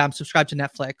 okay, yeah, I'm subscribed to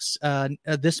Netflix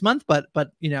this month, but I'm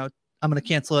going to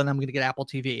cancel it and I'm going to get Apple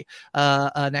TV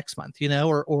next month,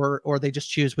 or they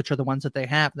just choose which are the ones that they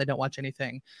have, and they don't watch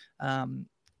anything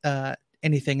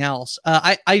else.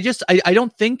 I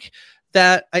don't think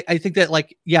that I think that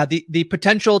like, the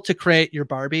potential to create your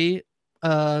Barbie,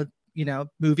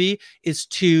 movie is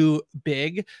too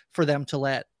big for them to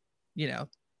let,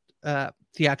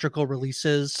 theatrical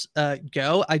releases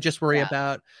go. I just worry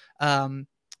about, that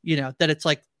it's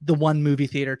like the one movie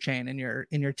theater chain in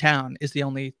your town is the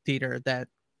only theater that,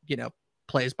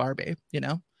 plays Barbie,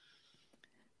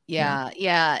 Yeah.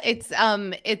 It's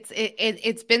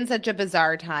been such a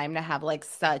bizarre time to have like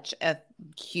such a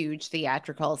huge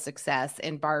theatrical success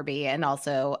in Barbie and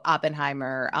also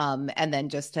Oppenheimer. And then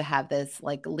just to have this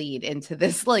like lead into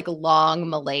this like long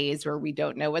malaise where we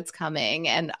don't know what's coming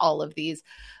and all of these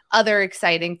other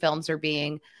exciting films are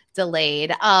being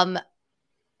delayed.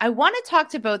 I want to talk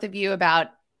to both of you about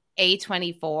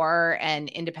A24 and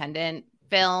independent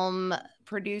film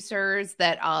producers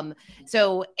that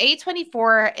so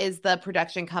A24 is the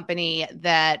production company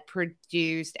that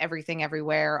produced Everything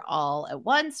Everywhere All at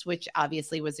Once, which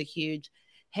obviously was a huge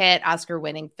hit,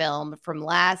 Oscar-winning film from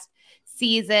last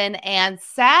season. And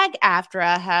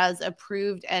SAG-AFTRA has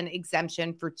approved an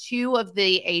exemption for 2 of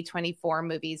the A24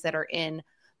 movies that are in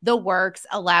the works,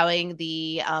 allowing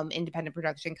the independent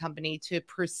production company to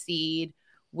proceed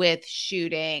with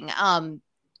shooting.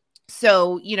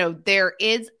 So, there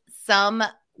is some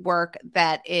work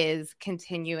that is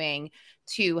continuing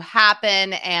to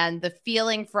happen. And the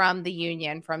feeling from the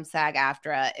union, from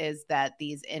SAG-AFTRA, is that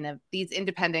these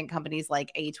independent companies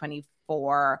like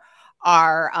A24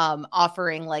 are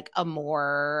offering like a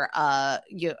more a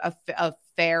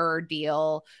fairer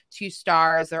deal to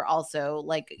stars. They're also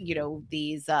like,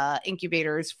 these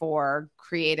incubators for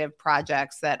creative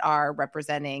projects that are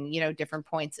representing, different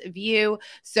points of view.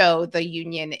 So the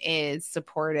union is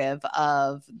supportive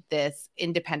of this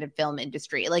independent film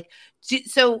industry.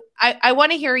 So I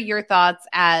want to hear your thoughts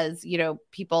as,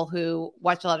 people who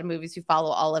watch a lot of movies, who follow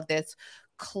all of this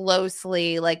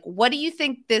closely. Like, what do you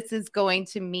think this is going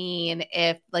to mean?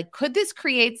 If could this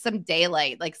create some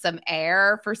daylight, like some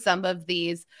air for some of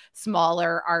these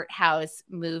smaller art house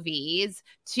movies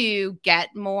to get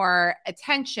more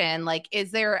attention? Like,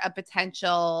 is there a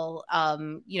potential,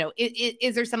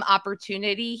 is there some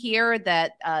opportunity here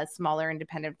that smaller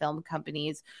independent film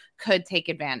companies could take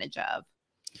advantage of?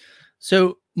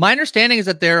 So my understanding is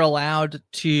that they're allowed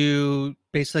to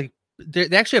basically, they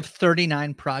actually have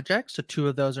 39 projects. So 2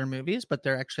 of those are movies, but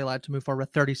they're actually allowed to move forward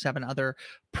with 37 other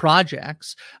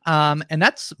projects. And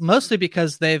that's mostly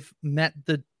because they've met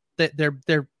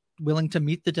they're willing to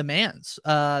meet the demands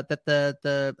that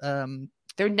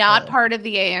they're not part of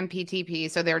the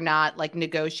AMPTP, so they're not like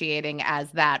negotiating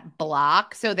as that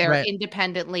block. So they're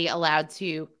independently allowed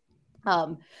to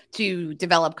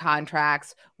develop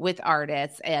contracts with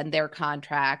artists, and their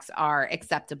contracts are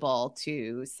acceptable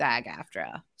to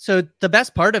SAG-AFTRA. So the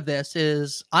best part of this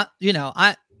is,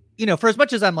 for as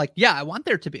much as I'm like, yeah, I want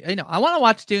there to be, I want to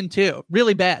watch Dune 2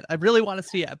 really bad. I really want to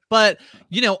see it. But,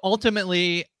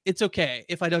 ultimately, it's okay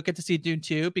if I don't get to see Dune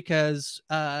 2, because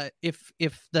if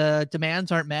the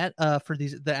demands aren't met for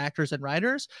the actors and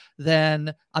writers,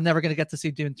 then I'm never going to get to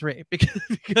see Dune 3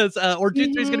 because or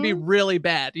Dune 3 is going to be really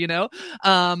bad,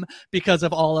 because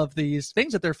of all of these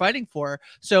things that they're fighting for.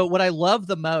 So what I love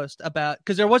the most about,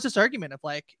 because there was this argument of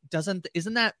like, isn't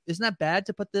that bad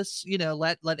to put this,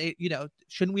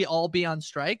 shouldn't we all be on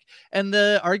strike? And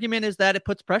the argument is that it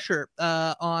puts pressure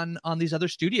on these other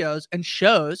studios, and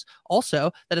shows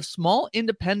also that if small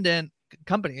independent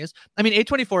companies, I mean,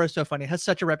 A24 is so funny. It has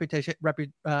such a reputation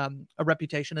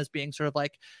as being sort of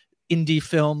like indie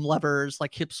film lovers,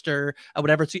 like hipster,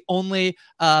 whatever. It's the only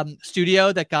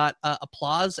studio that got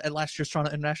applause at last year's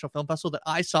Toronto International Film Festival that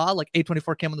I saw. Like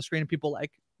A24 came on the screen and people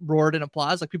like roared in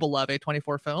applause. Like, people love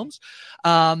A24 films.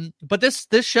 But this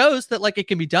shows that like it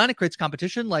can be done. It creates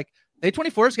competition. Like,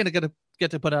 A24 is going to get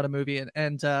to put out a movie,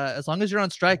 and as long as you're on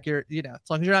strike, as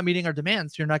long as you're not meeting our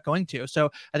demands, you're not going to.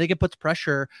 So I think it puts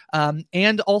pressure,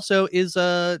 and also is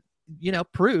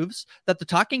proves that the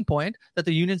talking point that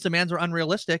the union's demands are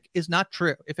unrealistic is not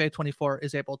true if A24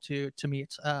 is able to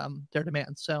meet their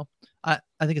demands. So I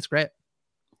think it's great.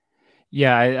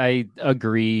 Yeah, I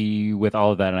agree with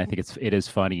all of that, and I think it is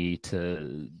funny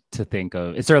to think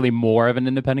of. It's certainly more of an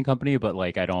independent company, but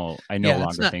like I no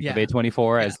longer think of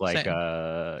A24 as like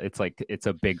it's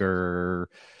a bigger.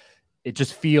 It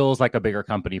just feels like a bigger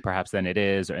company perhaps than it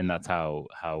is, and that's how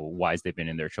wise they've been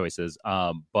in their choices.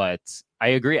 But I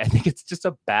agree. I think it's just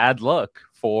a bad look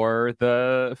for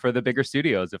the bigger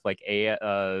studios. If like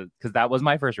because that was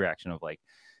my first reaction of like,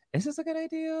 is this a good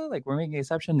idea? Like, we're making an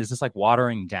exception. Is this like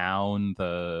watering down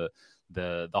the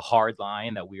hard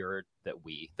line that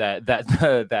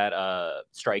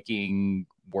striking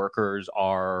workers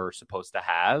are supposed to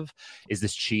have? Is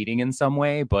this cheating in some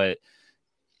way? But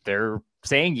they're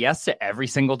saying yes to every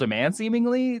single demand,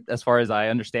 seemingly, as far as I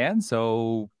understand.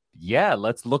 So yeah,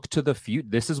 let's look to the future.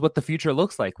 This is what the future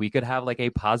looks like. We could have like a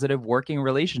positive working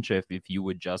relationship if you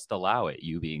would just allow it,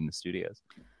 you being the studios.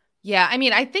 Yeah, I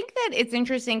mean, I think that it's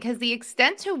interesting because the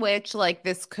extent to which like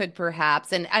this could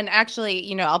perhaps, and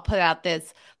actually, I'll put out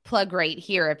this plug right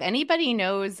here. If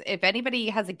anybody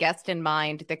has a guest in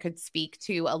mind that could speak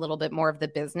to a little bit more of the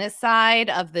business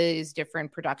side of these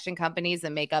different production companies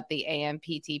that make up the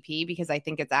AMPTP, because I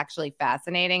think it's actually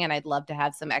fascinating and I'd love to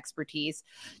have some expertise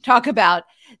talk about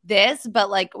this. But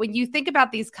like when you think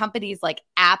about these companies like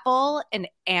Apple and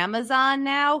Amazon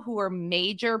now, who are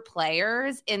major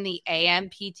players in the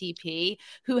AMPTP,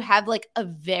 who have like a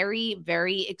very,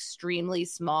 very extremely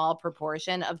small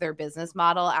proportion of their business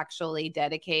model actually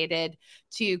dedicated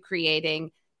to creating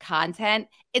content,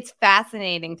 it's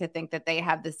fascinating to think that they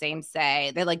have the same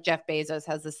say. They're like Jeff Bezos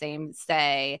has the same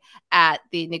say at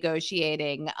the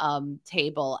negotiating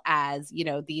table as, you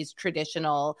know, these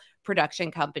traditional production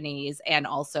companies, and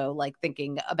also like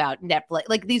thinking about Netflix.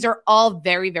 Like these are all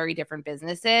very, very different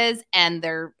businesses, and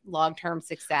their long-term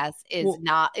success is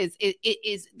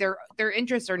their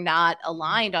interests are not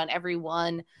aligned on every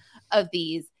one of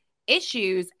these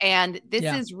issues, and this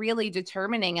is really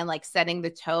determining and like setting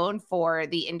the tone for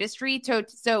the industry.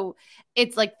 So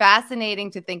it's like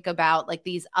fascinating to think about like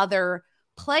these other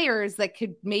players that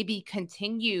could maybe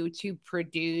continue to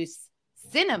produce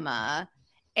cinema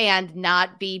and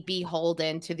not be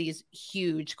beholden to these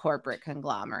huge corporate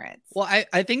conglomerates. Well,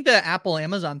 I think the Apple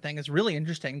Amazon thing is really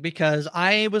interesting, because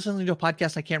I was listening to a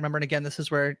podcast, I can't remember, and again, this is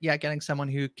where getting someone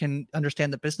who can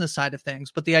understand the business side of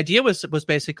things. But the idea was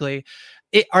basically,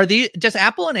 does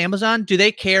Apple and Amazon, do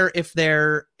they care if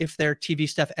their TV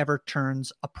stuff ever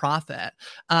turns a profit?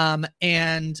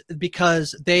 And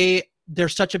because they're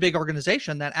such a big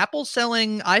organization that Apple's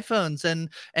selling iPhones and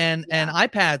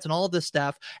iPads and all of this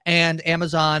stuff, and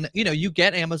Amazon, you know, you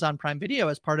get Amazon Prime Video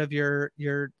as part of your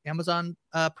Amazon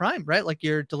Prime, right? Like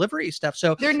your delivery stuff.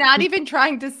 So they're not even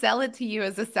trying to sell it to you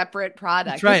as a separate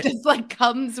product. Right. It just like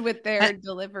comes with their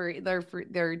delivery, their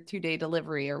 2-day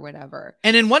delivery or whatever.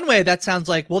 And in one way that sounds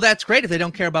like, well, that's great. If they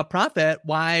don't care about profit,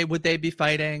 why would they be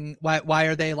fighting? Why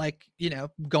are they like, you know,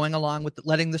 going along with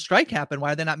letting the strike happen?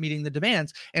 Why are they not meeting the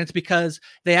demands? And it's because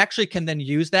they actually can then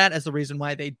use that as the reason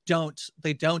why they don't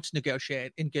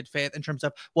negotiate in good faith, in terms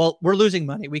of, well, we're losing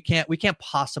money. We can't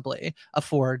possibly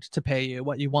afford to pay you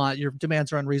what you want. Your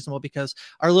demands are unreasonable because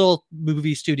our little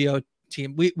movie studio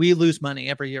team, we lose money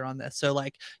every year on this. So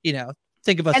like, you know,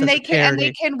 think of us as a charity. And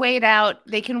they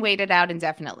can wait it out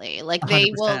indefinitely. Like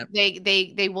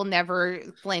 100%. They will never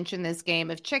flinch in this game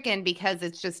of chicken, because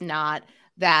it's just not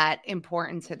that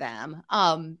important to them.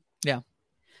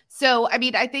 So, I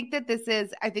mean, I think that this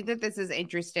is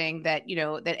interesting that, you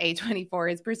know, that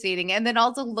A24 is proceeding, and then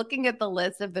also looking at the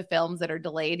list of the films that are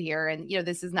delayed here. And, you know,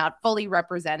 this is not fully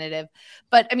representative,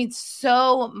 but I mean,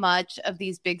 so much of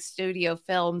these big studio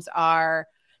films are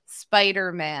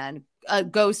Spider-Man,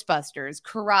 Ghostbusters,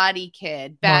 Karate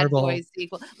Kid, Bad Boys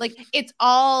sequel. Like it's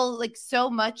all like, so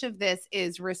much of this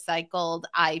is recycled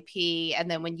IP. And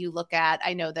then when you look at,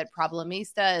 I know that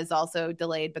Problemista is also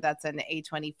delayed, but that's an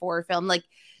A24 film. Like,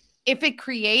 if it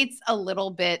creates a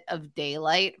little bit of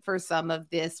daylight for some of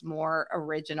this more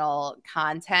original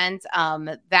content,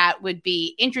 that would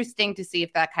be interesting to see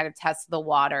if that kind of tests the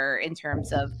water in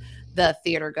terms of the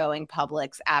theater going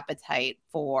public's appetite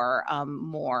for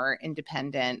more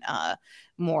independent,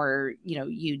 more, you know,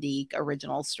 unique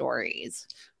original stories.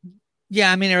 Yeah,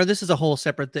 I mean, this is a whole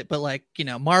separate thing, but like, you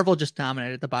know, Marvel just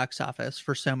dominated the box office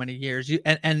for so many years. You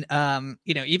know,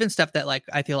 even stuff that like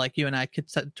I feel like you and I could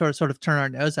sort of turn our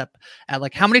nose up at,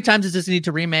 like, how many times does this need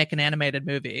to remake an animated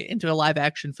movie into a live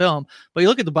action film? But you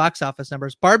look at the box office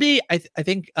numbers. Barbie, I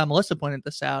think Melissa pointed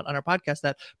this out on our podcast,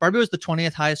 that Barbie was the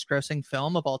 20th highest grossing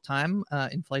film of all time.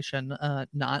 Inflation,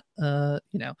 not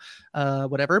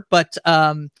whatever, but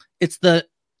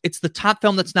it's the top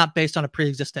film that's not based on a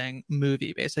pre-existing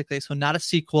movie, basically. So not a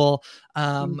sequel,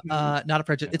 not a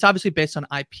franchise. It's obviously based on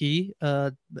IP,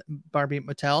 Barbie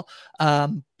Mattel,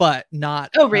 but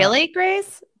not. Oh, really,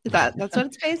 Grace? That's what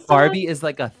it's based on? Barbie is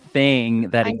like a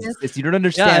thing that exists. You don't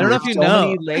understand. Yeah, I don't know if you know.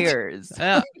 Many layers.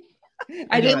 Yeah.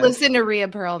 I didn't listen to Rhea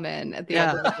Perlman at the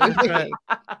end of the movie. Right.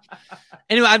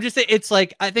 Anyway, I'm just saying, it's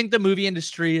like, I think the movie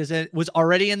industry was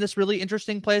already in this really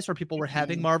interesting place where people were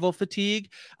having Marvel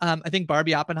fatigue. I think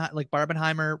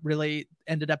Barbenheimer really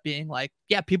ended up being like,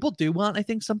 yeah, people do want, I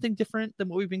think, something different than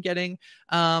what we've been getting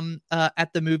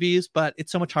at the movies, but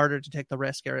it's so much harder to take the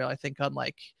risk, Ariel, I think, on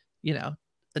like, you know,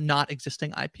 the not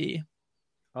existing IP.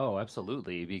 Oh,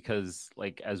 absolutely. Because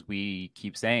like, as we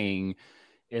keep saying,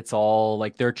 it's all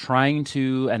like they're trying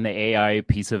to, and the AI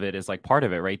piece of it is like part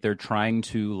of it, right? They're trying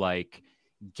to like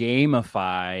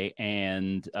gamify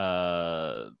and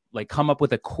like come up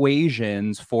with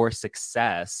equations for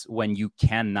success when you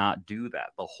cannot do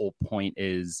that. The whole point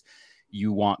is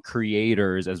you want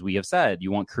creators, as we have said,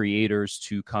 you want creators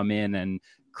to come in and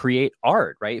create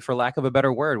art, right? For lack of a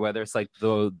better word, whether it's like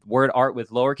the word art with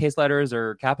lowercase letters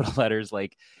or capital letters,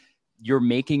 like you're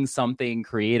making something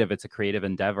creative. It's a creative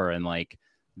endeavor. And like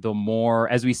the more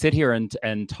as we sit here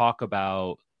and talk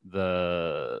about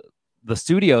the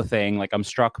studio thing, like I'm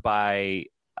struck by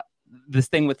this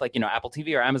thing with like, Apple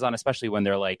TV or Amazon, especially when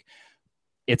they're like,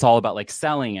 it's all about like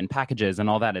selling and packages and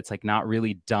all that. It's like not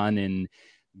really done in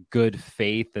good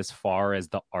faith as far as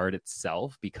the art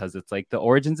itself, because it's like the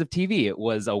origins of TV. It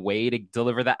was a way to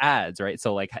deliver the ads, right?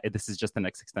 So like this is just the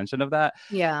next extension of that.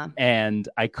 Yeah. And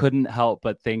I couldn't help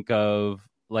but think of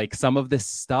like some of this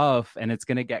stuff, and it's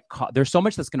going to get caught. There's so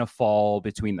much that's going to fall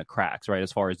between the cracks, right?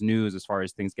 As far as news, as far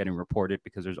as things getting reported,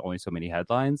 because there's only so many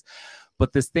headlines.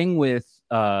 But this thing with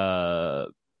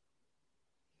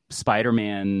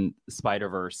Spider-Man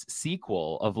Spider-Verse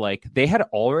sequel of like, they had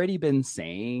already been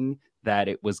saying that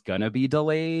it was gonna be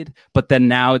delayed, but then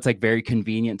now it's like very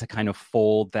convenient to kind of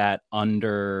fold that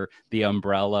under the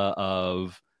umbrella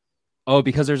of, oh,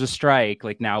 because there's a strike,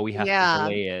 like now we have to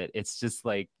delay it. It's just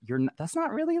like, that's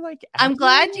not really like I'm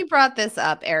glad you brought this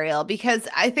up, Ariel, because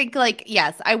I think like,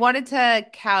 yes, I wanted to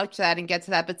couch that and get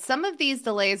to that, but some of these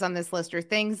delays on this list are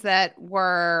things that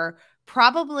were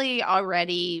probably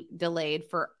already delayed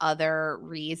for other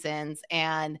reasons,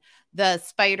 and the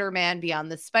Spider-Man Beyond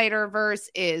the Spider-Verse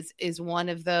is one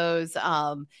of those.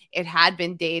 It had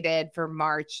been dated for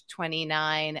March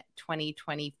 29,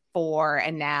 2024,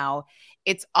 and now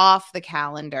it's off the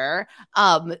calendar.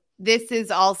 This is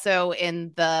also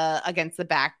against the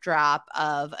backdrop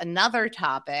of another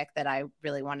topic that I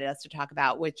really wanted us to talk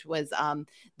about, which was the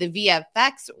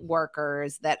VFX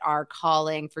workers that are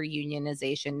calling for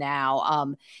unionization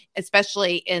now,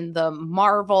 especially in the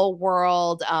Marvel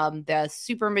world. The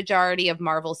supermajority of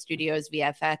Marvel Studios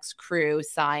VFX crew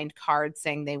signed cards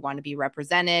saying they want to be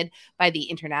represented by the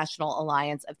International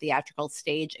Alliance of Theatrical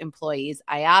Stage Employees,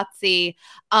 IATSE.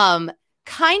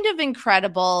 Kind of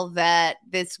incredible that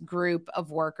this group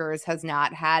of workers has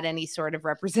not had any sort of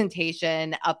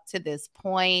representation up to this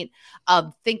point.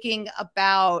 Thinking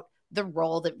about the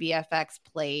role that VFX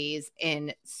plays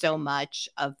in so much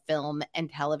of film and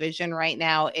television right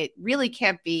now, it really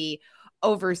can't be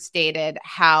overstated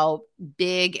how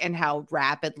big and how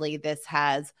rapidly this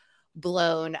has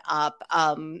blown up.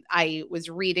 I was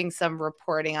reading some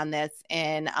reporting on this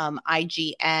in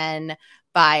IGN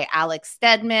by Alex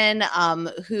Stedman,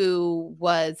 who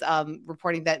was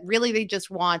reporting that really they just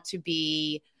want to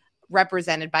be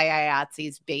represented by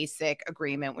IATSE's basic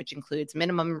agreement, which includes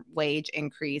minimum wage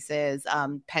increases,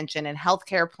 pension and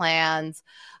healthcare plans.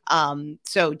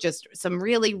 So just some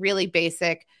really, really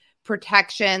basic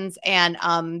protections. And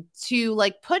to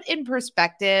like put in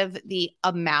perspective the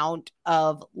amount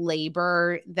of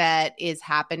labor that is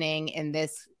happening in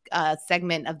this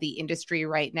segment of the industry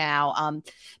right now,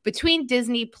 between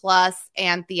Disney Plus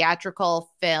and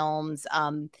theatrical films,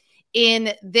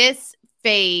 in this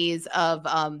phase of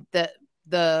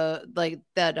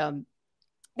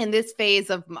in this phase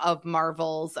of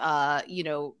Marvel's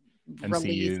MCU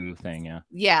release thing,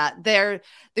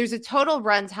 there's a total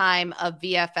runtime of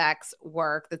VFX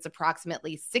work that's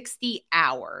approximately 60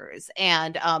 hours,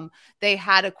 and they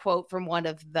had a quote from one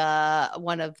of the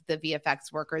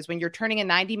VFX workers: when you're turning a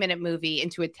 90-minute movie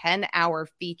into a 10-hour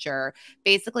feature,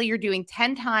 basically you're doing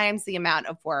 10 times the amount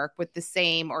of work with the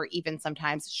same or even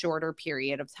sometimes shorter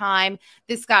period of time.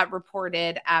 This got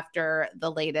reported after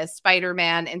the latest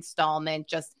Spider-Man installment,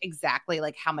 just exactly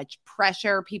like how much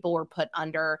pressure people were put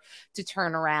under to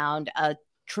turn around a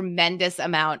tremendous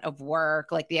amount of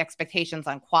work. Like the expectations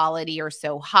on quality are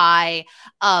so high.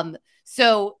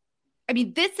 So,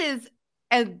 this is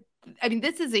a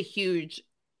huge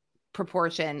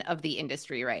proportion of the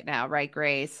industry right now, right,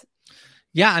 Grace?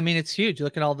 Yeah, it's huge.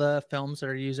 Look at all the films that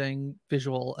are using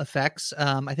visual effects.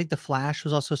 I think The Flash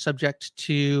was also subject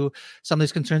to some of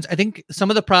these concerns. I think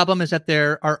some of the problem is that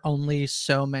there are only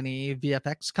so many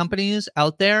VFX companies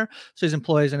out there. So these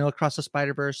employees, I know across the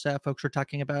Spider-Verse, folks were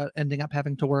talking about ending up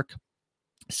having to work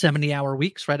 70-hour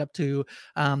weeks right up to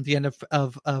the end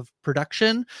of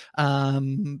production. I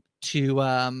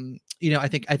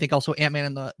think also Ant-Man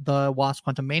and the Wasp: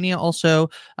 Quantumania also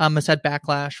has had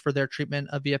backlash for their treatment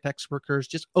of VFX workers,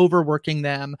 just overworking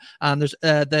them. There's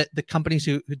the companies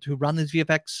who run these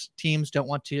VFX teams don't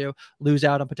want to lose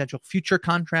out on potential future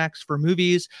contracts for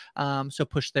movies, so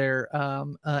push their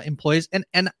employees.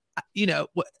 And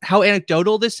how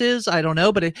anecdotal this is, I don't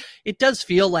know, but it does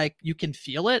feel like you can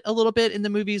feel it a little bit in the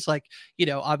movies. Like,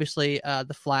 obviously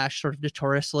The Flash sort of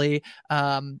notoriously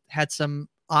had some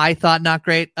I thought not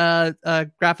great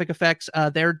graphic effects.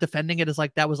 They're defending it as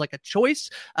like that was like a choice,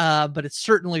 but it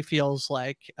certainly feels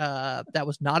like that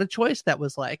was not a choice. That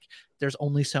was like there's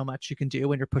only so much you can do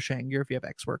when you're pushing your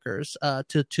VFX workers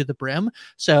to the brim.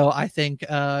 So I think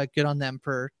good on them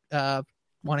for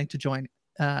wanting to join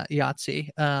IATSE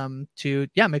to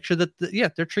make sure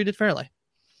that they're treated fairly.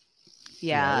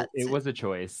 Yeah, it was a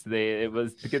choice. There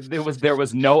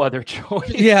was no other choice.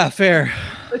 Yeah, fair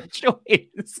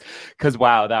choice. Because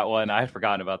wow, that one I had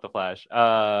forgotten about the Flash.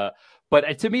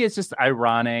 But to me, it's just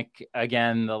ironic.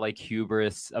 Again, the like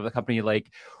hubris of the company.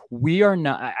 Like we are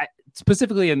not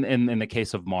specifically in the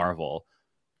case of Marvel.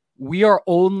 We are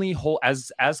only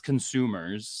as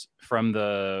consumers from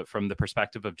the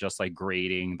perspective of just like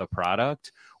grading the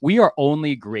product. We are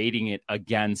only grading it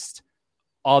against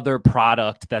other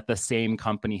product that the same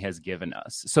company has given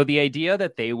us. So the idea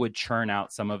that they would churn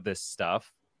out some of this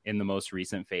stuff in the most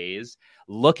recent phase,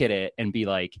 look at it and be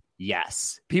like,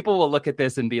 yes, people will look at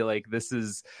this and be like, this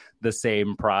is the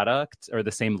same product or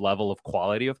the same level of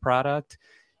quality of product,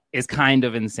 is kind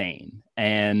of insane.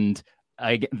 And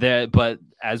but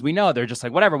as we know, they're just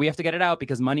like, whatever, we have to get it out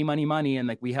because money, and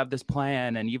like we have this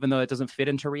plan, and even though it doesn't fit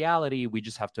into reality, we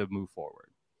just have to move forward.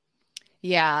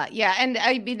 Yeah. And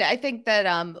I mean, I think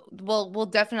that we'll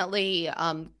definitely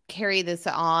carry this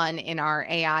on in our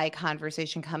AI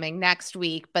conversation coming next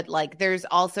week. But like, there's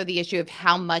also the issue of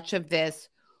how much of this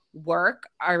work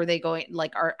are they going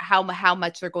like, or how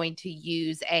much they're going to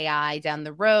use AI down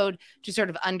the road to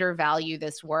sort of undervalue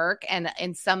this work. And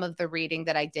in some of the reading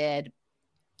that I did,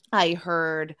 I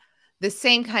heard the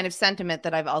same kind of sentiment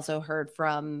that I've also heard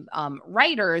from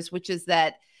writers, which is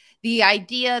that the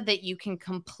idea that you can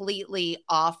completely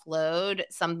offload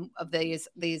some of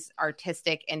these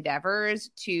artistic endeavors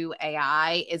to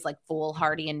AI is like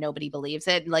foolhardy and nobody believes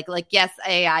it. Like, yes,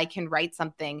 AI can write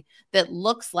something that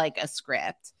looks like a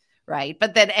script, right?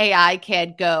 But then AI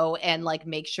can go and like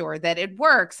make sure that it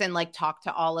works and like talk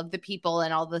to all of the people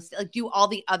and all this, like do all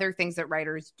the other things that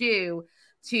writers do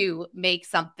to make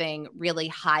something really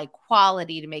high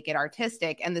quality, to make it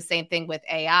artistic. And the same thing with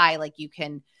AI, like you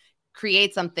can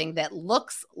create something that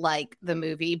looks like the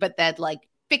movie, but then like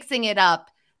fixing it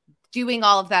up, doing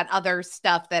all of that other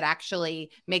stuff that actually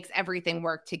makes everything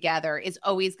work together is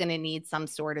always going to need some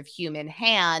sort of human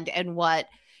hand. And what,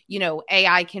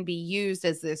 AI can be used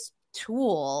as this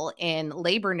tool in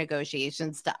labor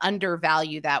negotiations to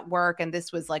undervalue that work. And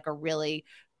this was like a really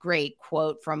great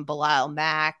quote from Bilal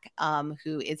Mack,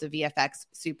 who is a VFX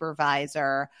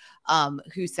supervisor,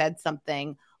 who said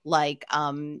something like,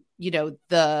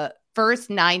 the first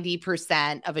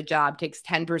 90% of a job takes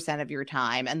 10% of your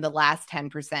time, and the last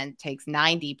 10% takes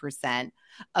 90%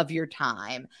 of your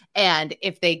time. And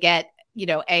if they get,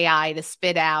 AI to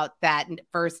spit out that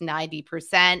first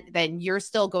 90%, then you're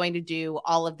still going to do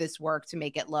all of this work to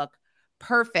make it look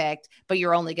perfect, but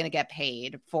you're only going to get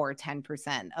paid for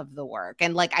 10% of the work.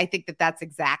 And like, I think that that's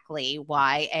exactly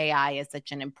why AI is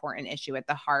such an important issue at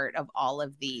the heart of all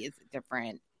of these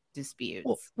different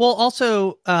disputes. Well,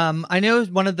 also, I know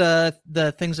one of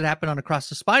the things that happened on Across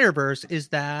the Spider-Verse is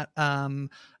that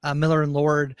Miller and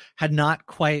Lord had not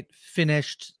quite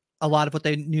finished a lot of what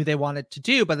they knew they wanted to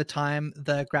do by the time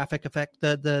the graphic effect,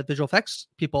 the visual effects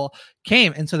people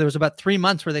came. And so there was about 3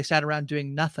 months where they sat around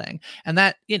doing nothing. And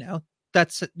that,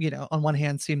 that's, on one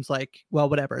hand seems like, well,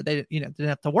 whatever, they, didn't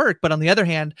have to work. But on the other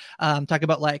hand, talk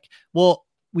about like, well,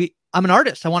 I'm an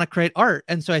artist. I want to create art.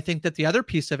 And so I think that the other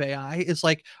piece of AI is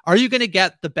like, are you going to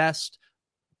get the best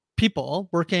people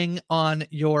working on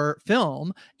your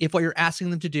film if what you're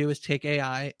asking them to do is take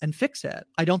AI and fix it?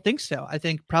 I don't think so. I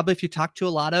think probably if you talk to a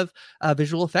lot of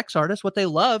visual effects artists, what they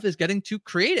love is getting to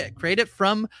create it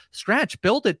from scratch,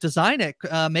 build it, design it,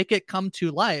 make it come to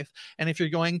life. And if you're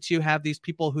going to have these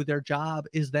people who their job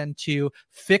is then to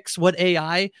fix what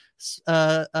AI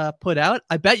put out,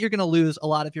 I bet you're going to lose a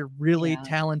lot of your really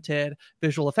talented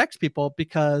visual effects people,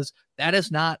 because that is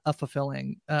not a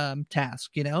fulfilling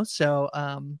task, So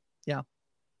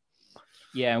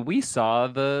yeah, and we saw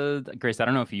Grace, I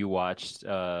don't know if you watched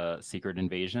Secret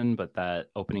Invasion, but that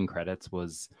opening credits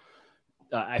was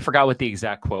I forgot what the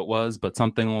exact quote was, but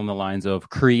something along the lines of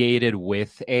created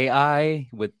with AI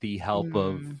with the help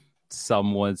of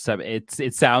someone.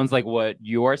 It sounds like what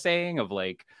you are saying of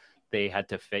like they had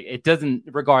to fix it. Doesn't,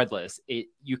 regardless,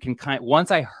 you can once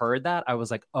I heard that, I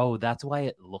was like, oh, that's why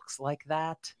it looks like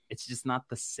that. It's just not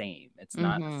the same. It's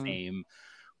not the same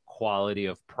quality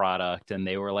of product. And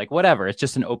they were like, whatever, it's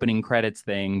just an opening credits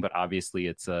thing, but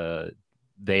obviously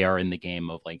they are in the game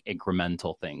of like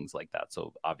incremental things like that.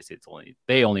 So obviously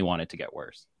they only want it to get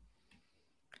worse.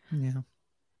 Yeah.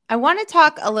 I want to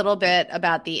talk a little bit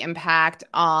about the impact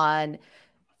on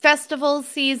festival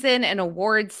season and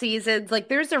award seasons, like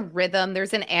there's a rhythm,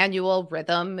 there's an annual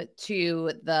rhythm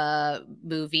to the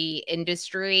movie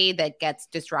industry that gets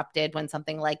disrupted when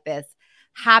something like this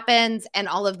happens, and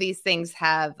all of these things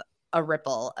have a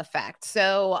ripple effect.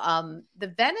 So the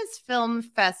Venice Film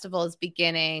Festival is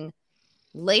beginning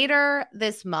later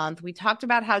this month. We talked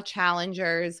about how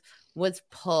Challengers was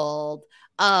pulled.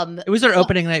 It was their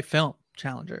opening night film,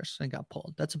 Challengers, and got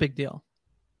pulled. That's a big deal.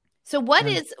 So what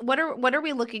are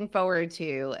we looking forward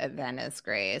to at Venice,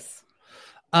 Grace?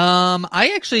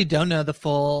 I actually don't know the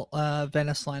full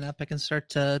Venice lineup. I can start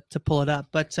to pull it up,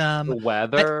 but the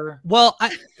weather.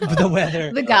 The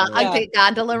weather, the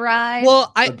gondola ride.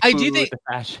 Well, I do think the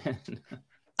fashion.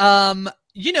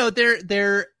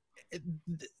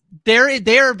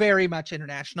 They are very much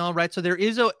international, right? So there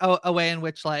is a way in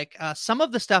which like some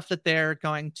of the stuff that they're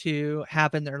going to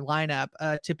have in their lineup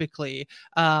typically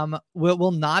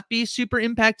will not be super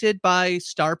impacted by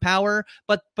star power,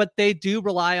 but they do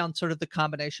rely on sort of the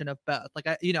combination of both. Like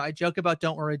I joke about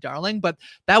Don't Worry Darling, but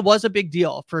that was a big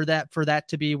deal for that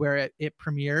to be where it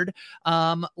premiered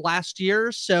last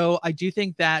year. So I do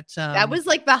think that that was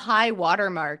like the high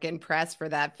watermark in press for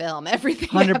that film. Everything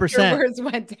 100% afterwards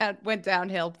went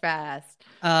downhill fast.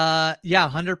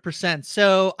 100%.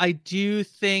 So I do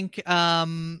think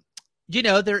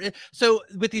so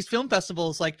with these film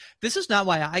festivals, like this is not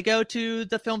why I go to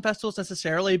the film festivals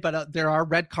necessarily, but there are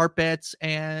red carpets,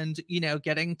 and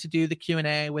getting to do the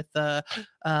Q&A with the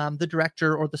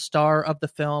director or the star of the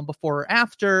film before or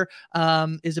after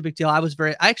is a big deal.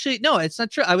 No, it's not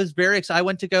true. I was very excited. I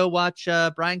went to go watch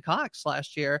Brian Cox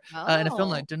last year in a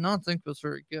film that I did not think was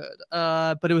very good,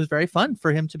 but it was very fun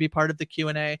for him to be part of the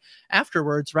Q&A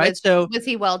afterwards, right? Was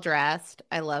he well dressed?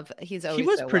 He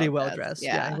was pretty well dressed.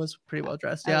 Yeah, he was pretty well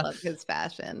dressed. Yeah, I love his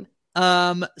fashion.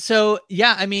 So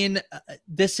yeah, I mean,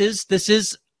 this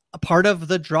is a part of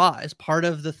the draw, is part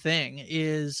of the thing,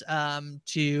 is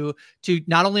to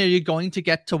not only are you going to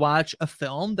get to watch a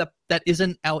film that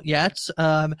isn't out yet,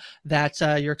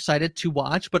 that you're excited to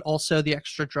watch, but also the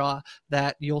extra draw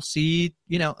that you'll see,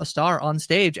 a star on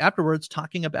stage afterwards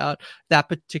talking about that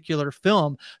particular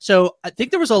film. So I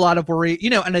think there was a lot of worry,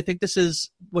 and I think this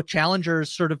is what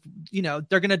Challengers sort of,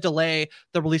 they're going to delay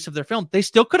the release of their film. They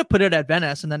still could have put it at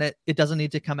Venice, and then it doesn't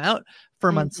need to come out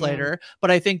for months later.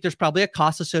 But I think there's probably a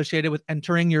cost associated with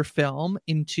entering your film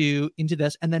into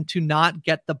this, and then to not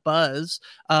get the buzz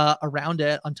around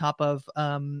it, on top of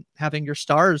having your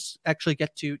stars actually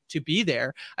get to be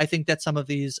there. I think that some of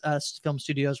these film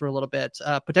studios were a little bit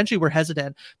potentially were hesitant.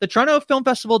 The Toronto Film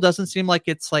Festival doesn't seem like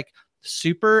it's like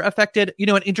super affected.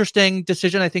 An interesting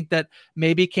decision I think that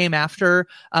maybe came after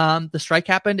the strike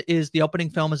happened is the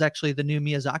opening film is actually the new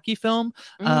Miyazaki film,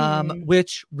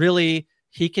 which really,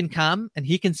 he can come and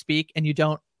he can speak, and you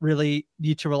don't really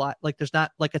need to rely, like there's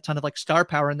not like a ton of like star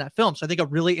power in that film. So I think a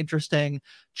really interesting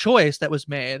choice that was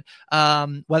made,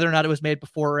 whether or not it was made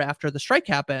before or after the strike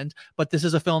happened, but this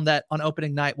is a film that on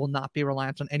opening night will not be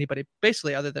reliant on anybody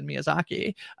basically other than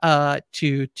Miyazaki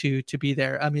to be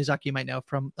there. Miyazaki you might know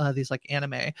from these like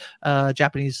anime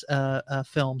Japanese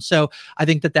films. So I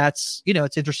think that's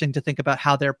it's interesting to think about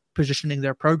how they're positioning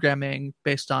their programming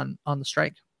based on the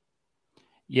strike.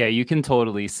 Yeah, you can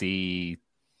totally see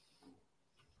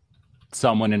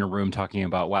someone in a room talking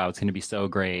about, wow, it's going to be so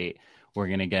great. We're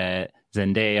going to get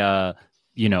Zendaya,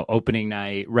 opening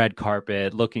night, red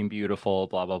carpet, looking beautiful,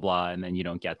 blah, blah, blah. And then you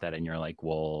don't get that. And you're like,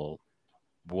 well,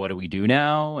 what do we do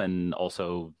now? And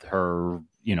also her,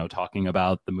 talking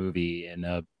about the movie in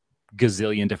a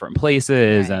gazillion different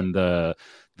places, right, and the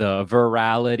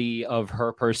virality of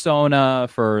her persona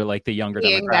for like the younger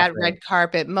demographic. That red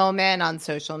carpet moment on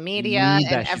social media and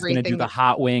she's everything. Gonna do the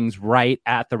hot wings right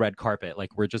at the red carpet.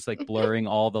 Like we're just like blurring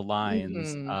all the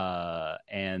lines,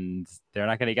 and they're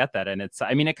not gonna get that. And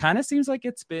it kind of seems like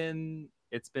it's been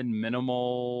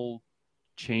minimal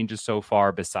changes so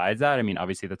far. Besides that,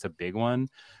 obviously that's a big one,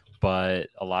 but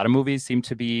a lot of movies seem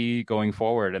to be going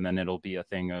forward, and then it'll be a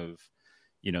thing of,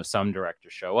 some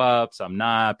directors show up, some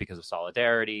not because of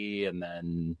solidarity, and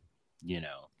then,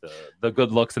 the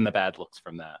good looks and the bad looks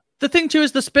from that. The thing too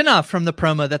is the spinoff from the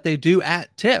promo that they do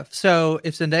at TIFF. So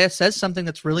if Zendaya says something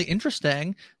that's really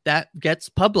interesting, that gets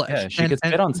published. Yeah, she gets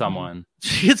spit on someone.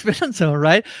 She gets spit on someone,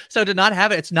 right? So to not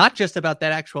have it, it's not just about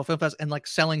that actual film fest and like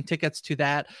selling tickets to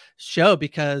that show,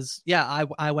 because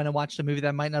I went and watched a movie that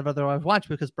I might not have otherwise watched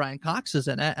because Brian Cox is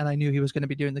in it, and I knew he was going to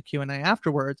be doing the Q&A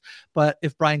afterwards. But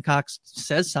if Brian Cox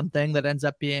says something that ends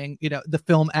up being, the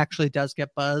film actually does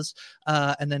get buzz,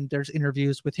 and then there's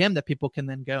interviews with him that people can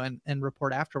then go and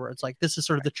report afterwards. Like this is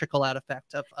sort of the trickle out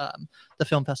effect of the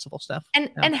film festival stuff.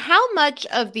 And how much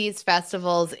of these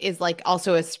festivals is like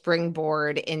also a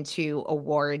springboard into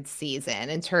award season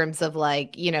in terms of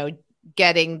like, you know,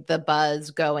 getting the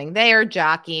buzz going there,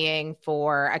 jockeying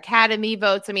for Academy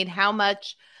votes? I mean, how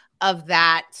much of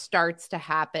that starts to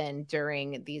happen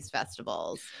during these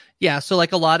festivals? Yeah, so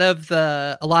like a lot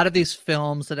of these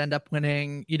films that end up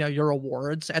winning, you know, your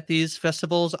awards at these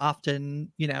festivals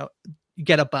often, you know,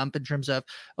 get a bump in terms of,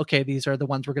 okay, these are the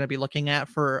ones we're going to be looking at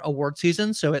for award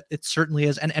season. So it certainly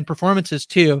is. And performances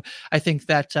too. I think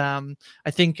that I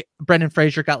think Brendan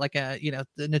Fraser got like a, you know,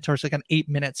 the notorious like an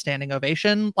 8-minute standing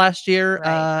ovation last year,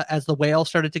 right, as The Whale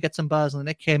started to get some buzz and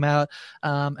then it came out.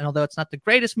 And although it's not the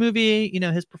greatest movie, you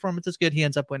know, his performance is good. He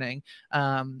ends up winning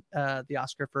the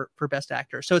Oscar for Best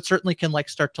Actor. So it certainly can like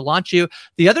start to launch you.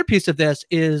 The other piece of this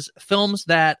is films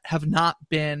that have not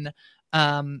been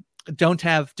don't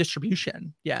have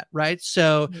distribution yet, right?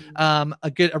 So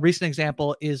a recent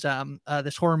example is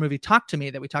this horror movie Talk to Me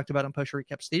that we talked about on Post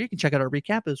Recaps Theater. You can check out our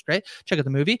recap. It was great. Check out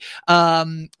the movie.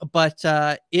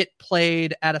 But it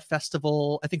played at a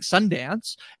festival, I think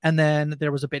Sundance, and then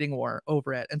there was a bidding war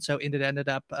over it. And so it ended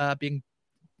up being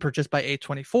purchased by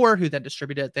A24, who then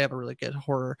distributed it. They have a really good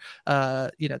horror,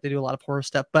 you know, they do a lot of horror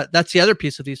stuff. But that's the other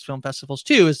piece of these film festivals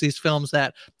too, is these films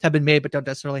that have been made but don't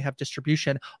necessarily have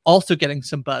distribution also getting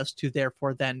some buzz to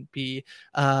therefore then be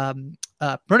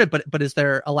promoted. But is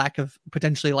there a lack of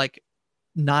potentially like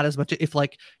not as much, if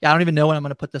like, yeah, I don't even know when I'm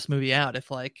going to put this movie out, if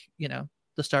like, you know,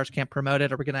 the stars can't promote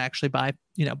it, or we're going to actually buy it,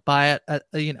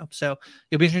 you know, so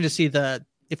it'll be interesting to see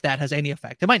if that has any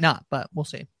effect. It might not, but we'll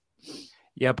see.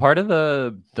 Yeah, part of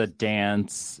the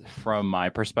dance from my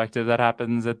perspective that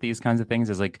happens at these kinds of things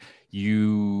is like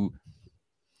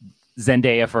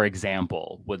Zendaya, for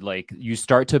example, would like you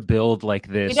start to build like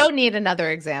this. You don't need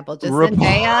another example, just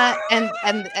Zendaya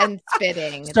and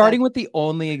spitting. Starting with the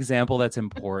only example that's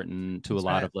important to a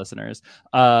lot of listeners.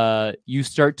 You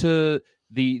start to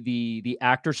the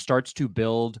actor starts to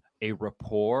build a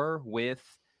rapport with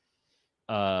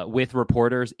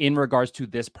reporters in regards to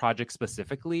this project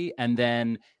specifically, and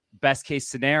then best case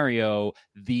scenario,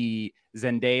 the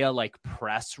Zendaya like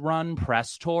press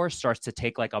tour starts to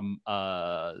take like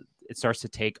it starts to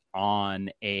take on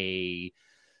a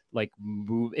like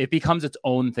move. It becomes its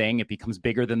own thing. It becomes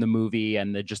bigger than the movie,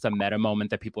 and just a meta moment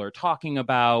that people are talking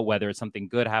about, whether it's something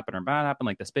good happened or bad happened,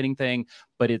 like the spitting thing.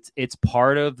 But it's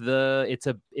part of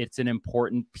it's an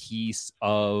important piece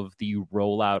of the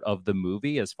rollout of the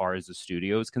movie as far as the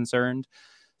studio is concerned.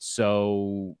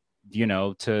 So, you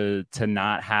know, to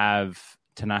not have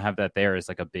that there is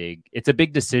like it's a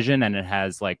big decision, and it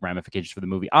has like ramifications for the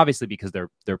movie, obviously, because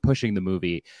they're pushing the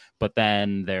movie, but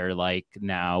then they're like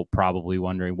now probably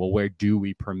wondering, well, where do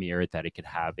we premiere it that it could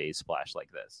have a splash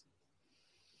like this?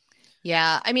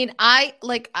 Yeah, I mean, I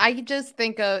just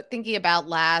thinking about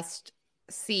last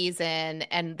season,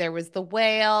 and there was The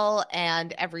Whale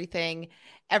and Everything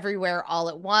Everywhere All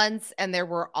at Once, and there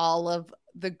were all of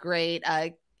the great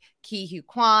Ke Huy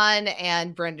Quan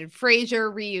and Brendan Fraser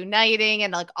reuniting,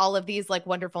 and like all of these like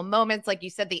wonderful moments, like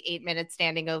you said, the 8-minute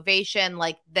standing ovation,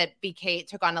 like that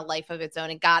took on a life of its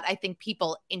own and got, I think,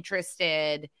 people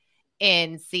interested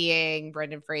in seeing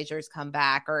Brendan Fraser's come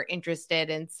back, or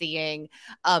interested in seeing,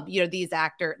 you know, these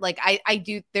actors. Like I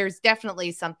do, there's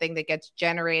definitely something that gets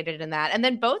generated in that. And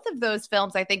then both of those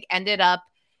films, I think, ended up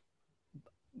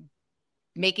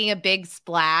making a big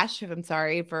splash. I'm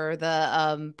sorry for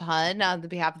the pun on the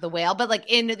behalf of The Whale, but like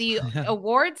in the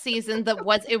award season,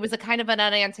 it was a kind of an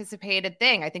unanticipated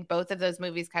thing. I think both of those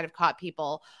movies kind of caught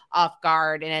people off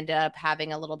guard and ended up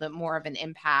having a little bit more of an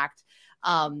impact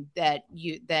that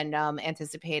you then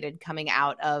anticipated coming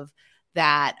out of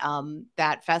that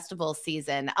festival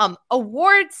season.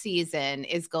 Award season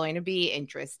is going to be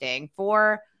interesting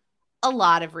for a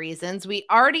lot of reasons. We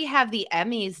already have the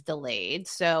Emmys delayed.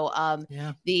 So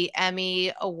the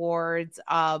Emmy Awards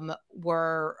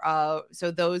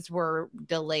those were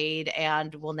delayed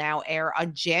and will now air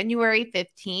on January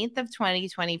 15th of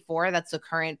 2024. That's the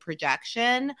current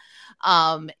projection.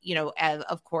 You know,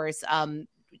 of course,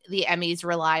 the Emmys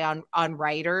rely on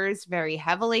writers very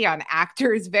heavily, on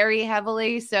actors very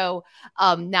heavily. So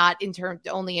not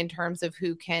only in terms of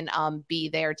who can be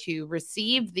there to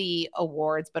receive the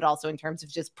awards, but also in terms of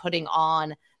just putting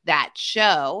on that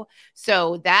show.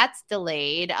 So that's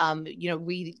delayed. You know,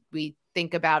 we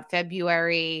think about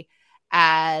February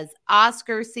as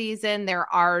Oscar season.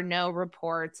 There are no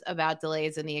reports about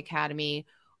delays in the Academy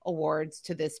Awards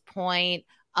to this point.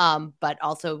 But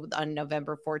also on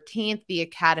November 14th, the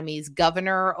Academy's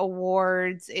Governor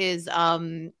Awards is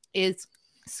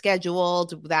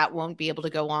scheduled. That won't be able to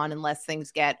go on unless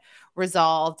things get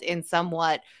resolved in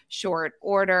somewhat short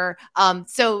order.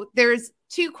 So there's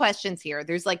two questions here.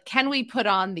 There's like, can we put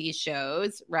on these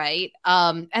shows, right?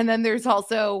 And then there's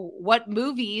also, what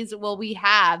movies will we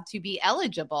have to be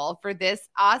eligible for this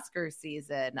Oscar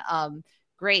season?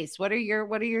 Grace, what are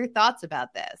your thoughts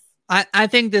about this? I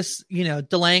think this,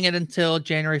 delaying it until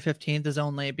January 15th is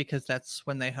only because that's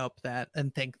when they hope that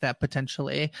and think that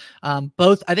potentially I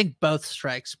think both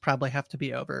strikes probably have to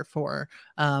be over for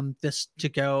this to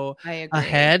go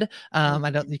ahead.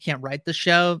 You can't write the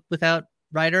show without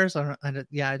writers. I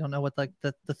don't know what like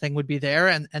the thing would be there,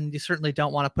 and you certainly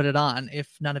don't want to put it on if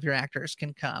none of your actors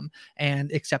can come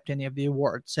and accept any of the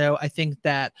awards. So I think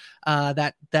that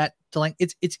that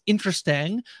it's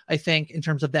interesting, I think, in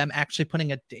terms of them actually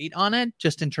putting a date on it,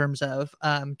 just in terms of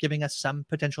giving us some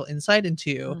potential insight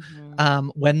into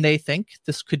when they think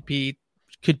this could be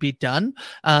done.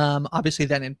 Obviously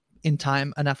then in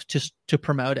time enough just to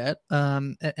promote it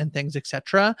and things,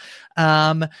 etc.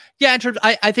 In terms,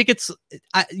 I think it's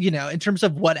in terms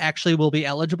of what actually will be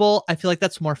eligible, I feel like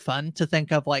that's more fun to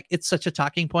think of. Like, it's such a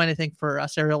talking point, I think, for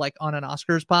us, Ariel, like on an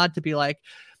Oscars pod, to be like,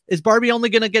 is Barbie only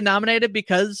going to get nominated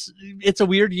because it's a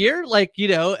weird year? Like,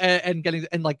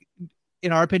 and like,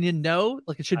 in our opinion, no,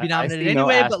 like it should be nominated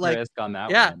anyway, but like on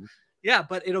that one. Yeah,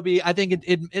 but it'll be, I think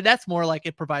it that's more like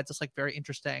it provides us like very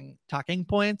interesting talking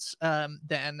points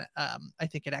than I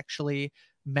think it actually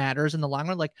matters in the long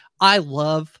run. Like, I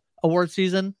love award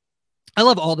season. I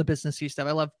love all the businessy stuff.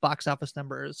 I love box office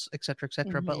numbers, et cetera, et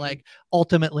cetera. But like,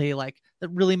 ultimately, like, it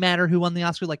really matter who won the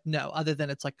Oscar? Like, no, other than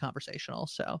it's like conversational.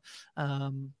 So,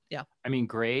 yeah. I mean,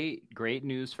 great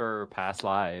news for Past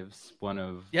Lives. One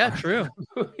of true.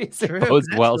 Movies. It goes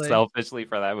well selfishly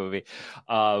for that movie.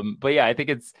 But yeah, I think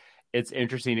it's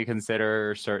interesting to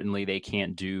consider. Certainly, they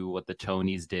can't do what the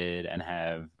Tonys did and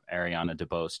have Ariana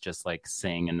DeBose just like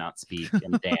sing and not speak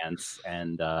and dance,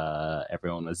 and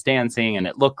everyone was dancing and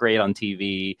it looked great on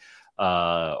TV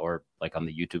or like on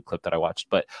the YouTube clip that I watched.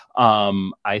 But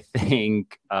I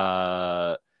think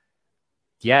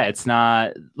it's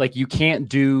not like you can't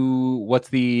do what's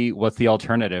the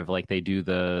alternative, like they do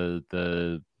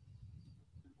the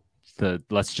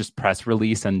let's just press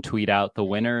release and tweet out the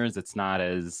winners. It's not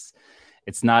as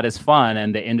fun,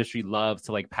 and the industry loves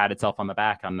to like pat itself on the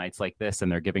back on nights like this,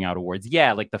 and they're giving out awards.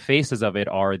 Yeah, like the faces of it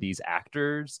are these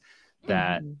actors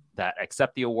that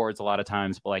accept the awards a lot of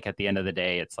times, but like at the end of the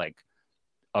day, it's like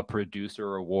a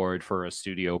producer award for a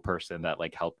studio person that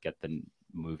like helped get the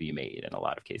movie made in a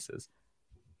lot of cases.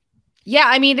 Yeah,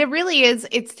 I mean, it really is.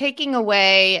 It's taking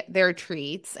away their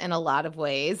treats in a lot of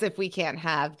ways if we can't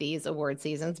have these award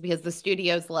seasons, because the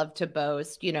studios love to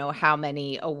boast, how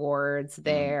many awards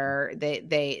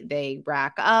they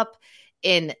rack up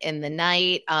in the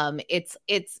night. It's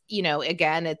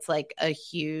again, it's like a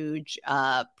huge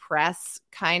press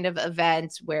kind of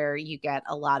event where you get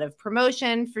a lot of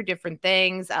promotion for different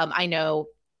things. I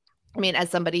mean, as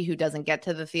somebody who doesn't get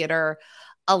to the theater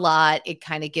a lot, it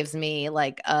kind of gives me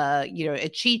like a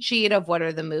cheat sheet of what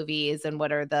are the movies and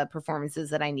what are the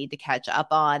performances that I need to catch up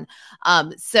on.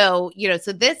 So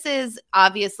this is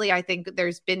obviously, I think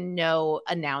there's been no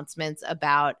announcements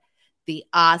about the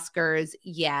Oscars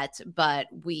yet, but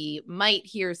we might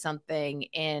hear something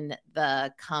in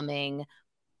the coming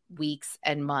weeks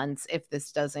and months if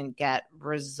this doesn't get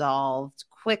resolved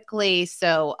quickly.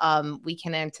 So we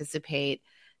can anticipate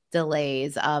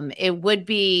delays. It would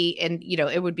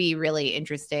be really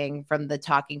interesting from the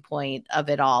talking point of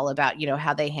it all about,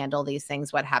 how they handle these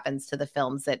things, what happens to the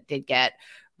films that did get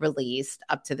released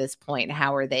up to this point.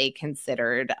 How are they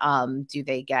considered? Do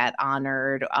they get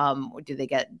honored? Or do they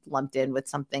get lumped in with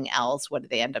something else? What do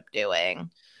they end up doing?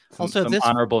 Also, some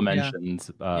honorable mentions.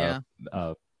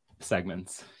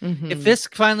 Segments. If this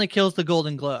finally kills the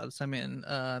Golden Globes, I mean,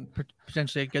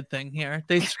 potentially a good thing here.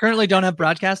 They currently don't have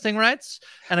broadcasting rights,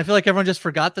 and I feel like everyone just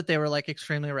forgot that they were like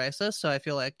extremely racist. So I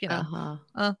feel like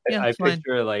I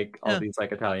picture like all these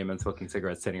like Italian men smoking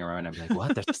cigarettes sitting around. And I'm like,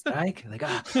 what? There's a strike? Like,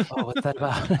 what's that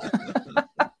about?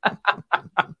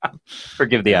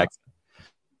 Forgive the accent.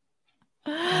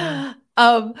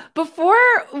 Before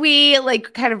we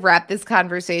like kind of wrap this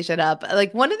conversation up,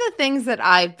 like one of the things that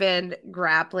I've been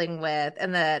grappling with,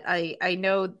 and that I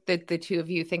know that the two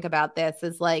of you think about this,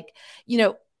 is like,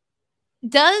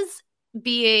 does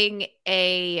being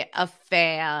a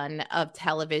fan of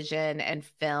television and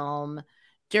film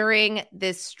during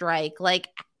this strike, like,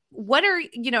 what are,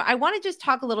 I want to just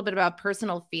talk a little bit about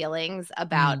personal feelings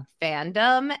about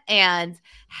fandom, and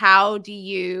how do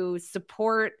you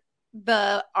support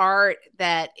the art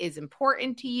that is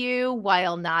important to you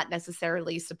while not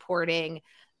necessarily supporting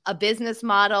a business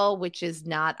model which is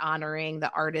not honoring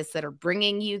the artists that are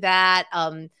bringing you that.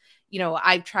 I've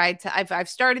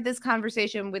started this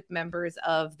conversation with members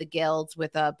of the guilds,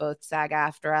 with both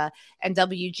SAG-AFTRA and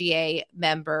WGA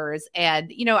members.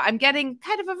 And, I'm getting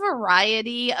kind of a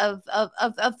variety of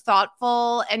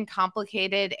thoughtful and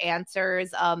complicated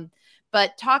answers.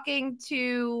 But talking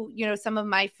to, some of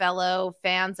my fellow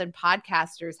fans and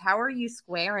podcasters, how are you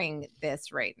squaring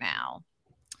this right now?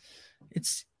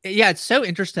 It's so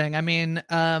interesting. I mean,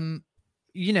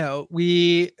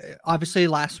 we obviously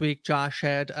last week, Josh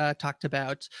had talked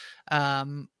about,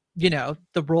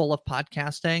 the role of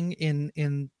podcasting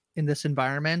in this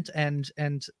environment, and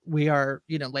we are,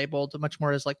 labeled much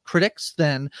more as like critics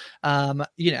than,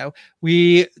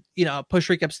 we, Push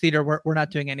Recaps Theater, we're not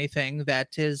doing anything that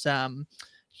is,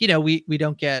 we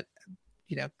don't get,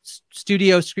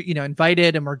 studios,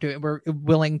 invited, and we're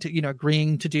willing to,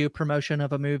 agreeing to do promotion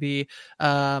of a movie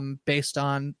based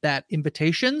on that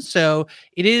invitation. So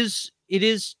it is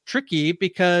tricky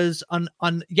because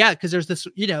because there's this,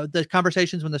 the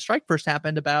conversations when the strike first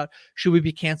happened about, should we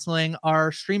be canceling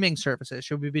our streaming services?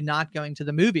 Should we be not going to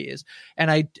the movies?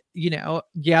 And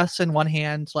yes, on one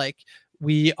hand, like,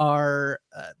 we are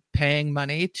paying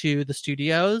money to the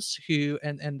studios who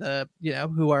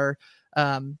are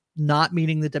not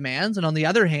meeting the demands. And on the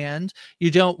other hand, you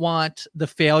don't want the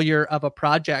failure of a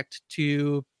project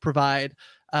to provide,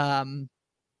 an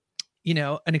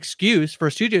excuse for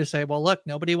a studio to say, well, look,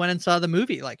 nobody went and saw the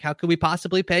movie. Like, how could we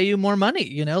possibly pay you more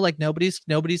money? Like nobody's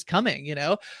coming,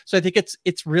 So I think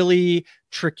it's really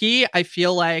tricky. I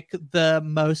feel like the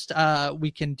most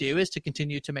we can do is to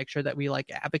continue to make sure that we like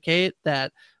advocate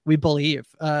that we believe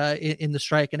in the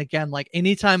strike. And again, like,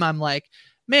 anytime I'm like,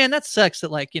 man, that sucks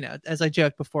that, like, as I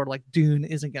joked before, like, Dune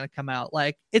isn't going to come out.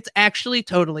 Like, it's actually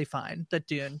totally fine that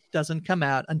Dune doesn't come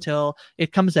out until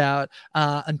it comes out,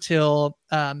 until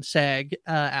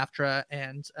SAG-AFTRA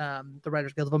and the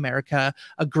Writers Guild of America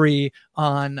agree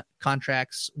on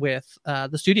contracts with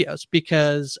the studios,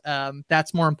 because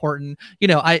that's more important.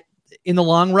 In the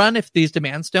long run, if these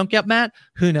demands don't get met,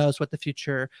 who knows what the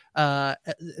future,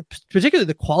 particularly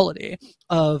the quality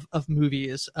of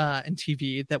movies and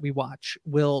TV that we watch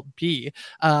will be.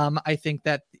 I think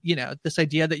that, this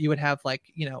idea that you would have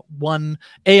like, one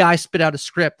AI spit out a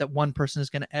script that one person is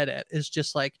going to edit is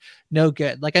just like no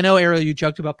good. Like, I know, Ariel, you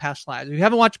joked about Past Lives. If you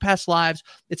haven't watched Past Lives,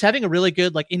 it's having a really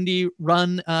good like indie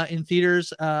run in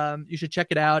theaters. You should check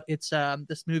it out. It's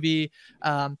this movie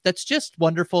that's just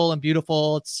wonderful and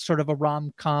beautiful. It's sort of a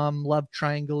rom-com love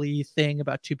triangle-y thing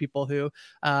about two people who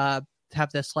have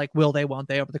this like will they won't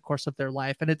they over the course of their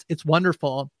life, and it's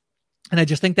wonderful. And I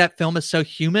just think that film is so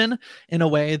human in a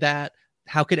way that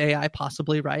how could AI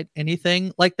possibly write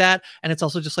anything like that? And it's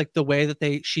also just like the way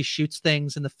that she shoots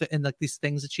things in like these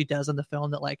things that she does in the film,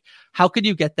 that like, how could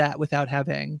you get that without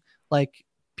having like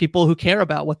people who care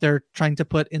about what they're trying to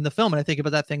put in the film? And I think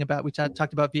about that thing about, we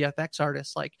talked about VFX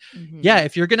artists, like, yeah,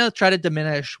 if you're going to try to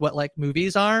diminish what like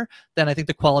movies are, then I think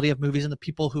the quality of movies and the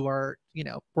people who are,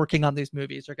 working on these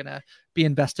movies are going to be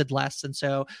invested less. And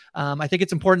so I think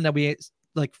it's important that we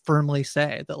like firmly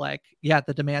say that, like, yeah,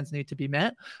 the demands need to be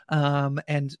met.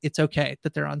 And it's okay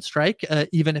that they're on strike,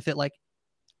 even if it like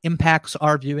impacts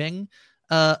our viewing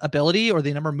ability or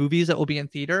the number of movies that will be in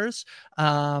theaters.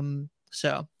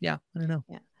 So yeah, I don't know.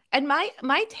 Yeah. And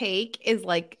my take is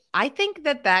like, I think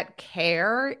that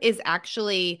care is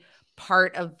actually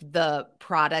part of the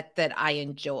product that I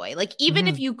enjoy. Like, even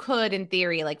if you could, in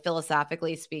theory, like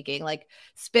philosophically speaking, like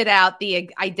spit out the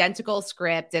identical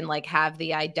script and like have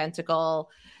the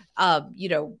identical,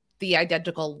 the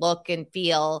identical look and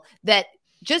feel, that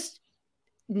just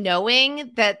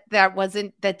knowing that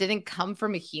didn't come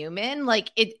from a human, like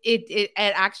it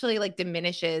actually like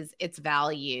diminishes its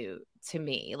value to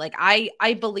me. Like,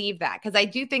 I believe that, because I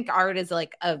do think art is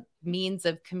like a means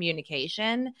of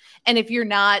communication. And if you're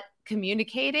not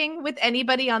communicating with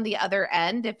anybody on the other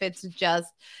end, if it's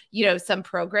just, some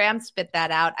program spit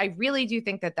that out, I really do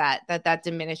think that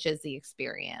diminishes the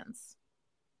experience.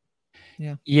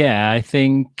 Yeah, I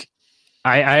think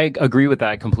I agree with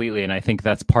that completely. And I think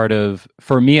that's part of,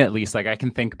 for me at least, like I can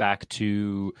think back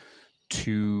to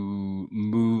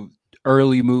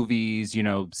early movies,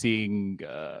 seeing,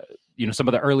 some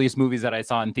of the earliest movies that I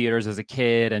saw in theaters as a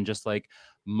kid, and just like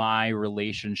my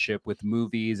relationship with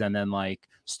movies, and then like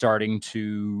starting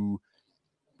to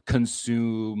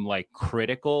consume like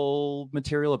critical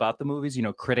material about the movies,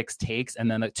 critics' takes. And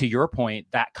then to your point,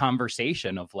 that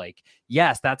conversation of like,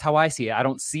 yes, that's how I see it. I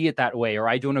don't see it that way, or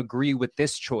I don't agree with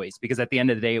this choice, because at the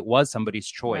end of the day, it was somebody's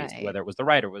choice, right? Whether it was the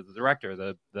writer, was the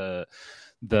director,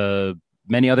 the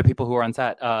many other people who are on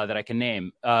set that I can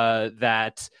name,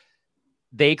 that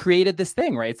they created this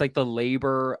thing, right? It's like the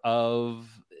labor of,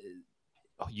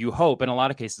 you hope in a lot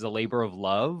of cases, a labor of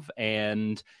love.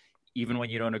 And even when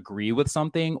you don't agree with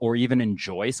something or even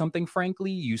enjoy something,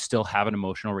 frankly, you still have an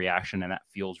emotional reaction, and that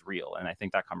feels real. And I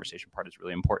think that conversation part is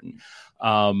really important.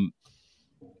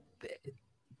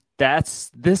 That's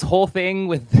this whole thing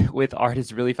with art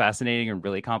is really fascinating and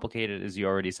really complicated, as you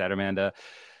already said, Amanda.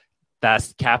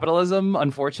 That's capitalism,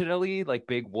 unfortunately, like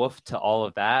big woof to all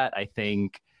of that. I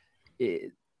think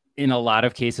in a lot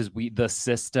of cases, the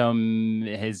system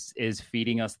is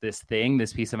feeding us this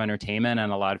piece of entertainment,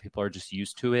 and a lot of people are just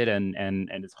used to it, and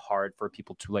it's hard for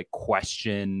people to like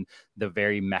question the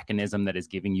very mechanism that is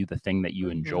giving you the thing that you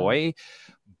enjoy.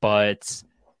 But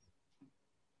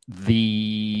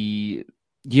I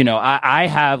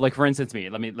have, like, for instance,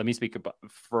 let me speak about,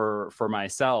 for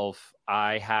myself.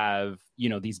 I have,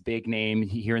 these big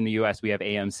names here in the US. We have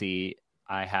AMC.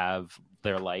 I have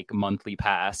their like monthly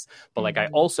pass, but like I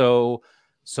also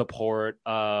support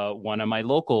one of my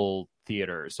local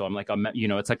theaters. So I'm like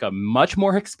it's like a much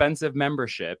more expensive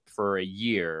membership for a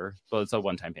year, but it's a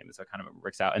one-time payment, so it kind of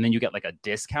works out. And then you get like a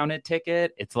discounted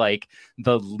ticket. It's like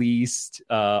the least,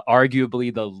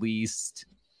 arguably the least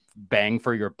bang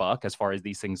for your buck as far as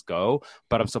these things go,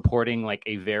 but I'm supporting like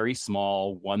a very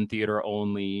small one theater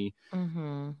only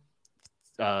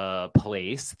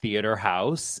place, theater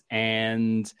house,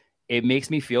 and it makes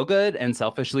me feel good. And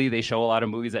selfishly, they show a lot of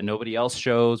movies that nobody else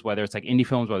shows, whether it's like indie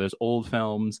films, whether it's old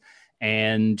films,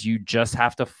 and you just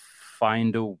have to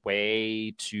find a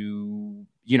way to,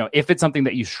 if it's something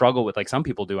that you struggle with, like some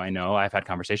people do. I know I've had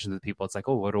conversations with people. It's like,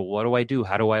 oh, what do I do?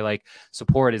 How do I like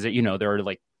support? Is it, there are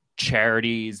like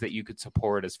charities that you could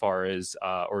support, as far as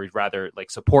or rather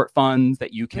like support funds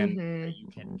that you can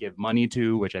give money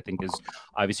to, which I think is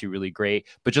obviously really great.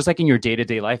 But just like in your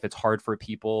day-to-day life, it's hard for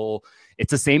people.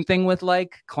 It's the same thing with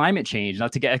like climate change,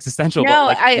 not to get existential,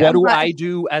 but like, what do I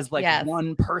do as like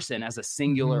one person, as a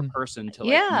singular person, to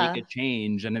like make a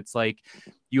change? And it's like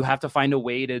you have to find a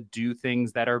way to do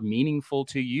things that are meaningful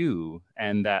to you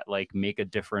and that like make a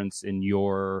difference in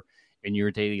your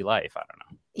daily life. I don't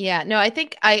know. Yeah, no, I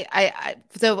think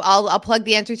so I'll plug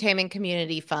the Entertainment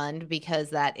Community Fund, because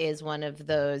that is one of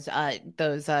those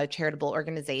charitable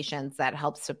organizations that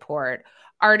help support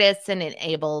artists and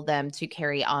enable them to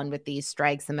carry on with these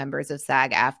strikes. The members of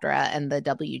SAG-AFTRA and the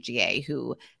WGA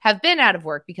who have been out of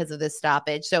work because of this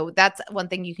stoppage. So that's one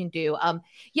thing you can do.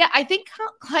 I think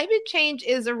climate change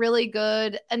is a really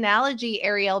good analogy,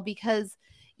 Ariel, because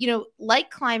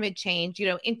like climate change,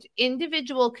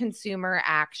 individual consumer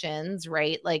actions,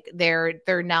 right? Like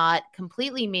they're not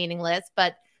completely meaningless,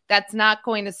 but that's not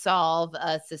going to solve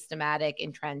a systematic,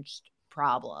 entrenched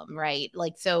problem, right?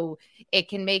 Like, so it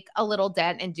can make a little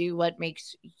dent and do what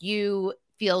makes you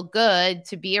feel good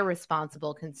to be a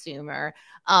responsible consumer.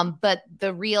 But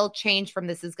the real change from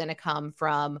this is going to come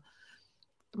from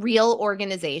real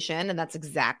organization. And that's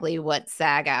exactly what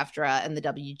SAG-AFTRA and the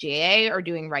WGA are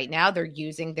doing right now. They're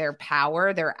using their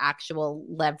power, their actual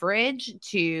leverage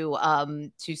to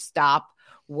stop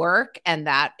work. And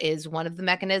that is one of the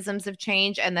mechanisms of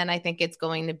change. And then I think it's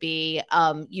going to be,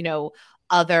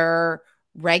 other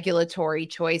regulatory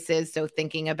choices. So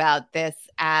thinking about this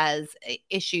as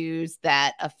issues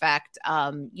that affect,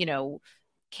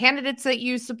 candidates that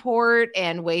you support,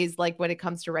 and ways like when it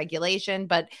comes to regulation.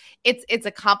 But it's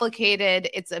a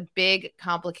big,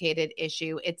 complicated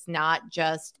issue. It's not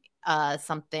just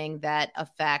something that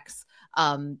affects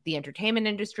the entertainment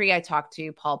industry. I talked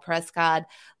to Paul Prescott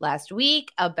last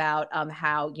week about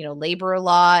how, labor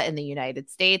law in the United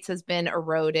States has been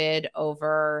eroded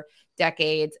over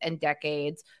decades and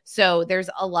decades. So there's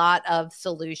a lot of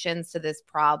solutions to this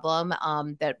problem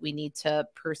that we need to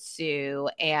pursue.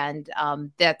 And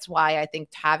that's why I think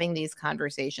having these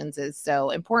conversations is so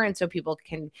important, so people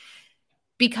can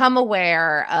become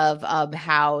aware of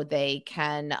how they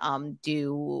can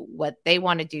do what they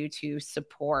want to do to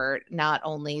support not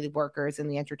only the workers in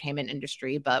the entertainment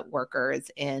industry, but workers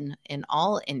in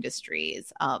all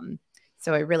industries.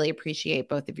 So I really appreciate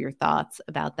both of your thoughts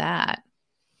about that.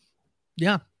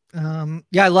 Yeah.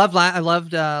 I loved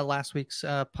last week's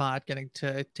pod, getting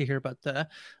to hear about the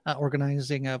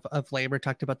organizing of labor.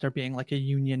 Talked about there being like a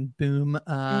union boom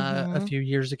a few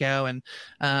years ago. And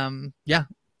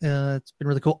it's been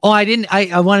really cool. Oh,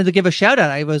 I wanted to give a shout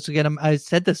out. I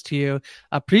said this to you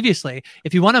previously.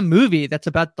 If you want a movie that's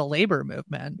about the labor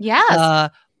movement,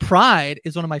 Pride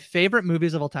is one of my favorite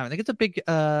movies of all time. I think it's a big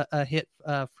a hit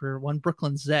for one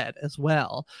Brooklyn Zed as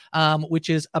well, which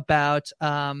is about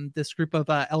this group of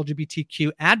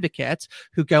LGBTQ advocates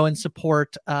who go and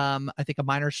support, I think, a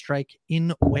miners' strike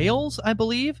in Wales, I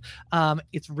believe.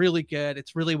 It's really good.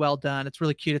 It's really well done. It's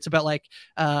really cute. It's about like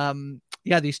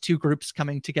these two groups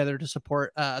coming together to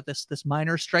support this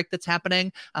miners' strike that's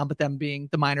happening, but them being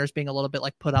the miners being a little bit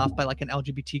like put off by like an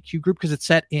LGBTQ group because it's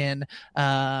set in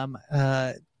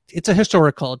it's a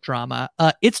historical drama.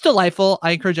 It's delightful.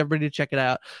 I encourage everybody to check it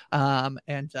out.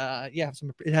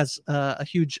 It has a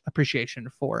huge appreciation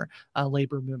for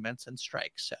labor movements and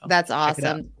strikes. So that's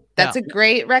awesome. That's a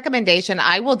great recommendation.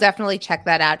 I will definitely check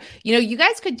that out. You know, you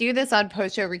guys could do this on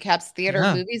Post Show Recaps Theater,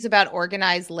 movies about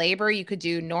organized labor. You could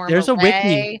do Norma There's a Ray,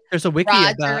 wiki. There's a wiki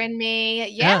Roger about and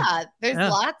Me. There's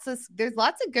lots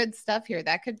of good stuff here.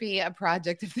 That could be a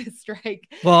project of this strike.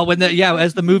 Well, when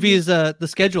as the movies, the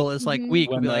schedule is like week.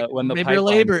 When the maybe your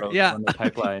labor, when the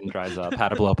pipeline dries up. How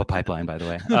to Blow Up a Pipeline, by the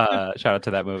way. Shout out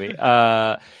to that movie.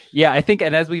 I think,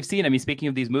 and as we've seen, I mean, speaking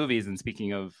of these movies and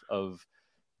speaking of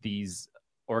these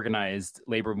organized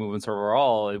labor movements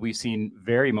overall, we've seen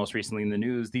very most recently in the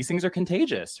news, these things are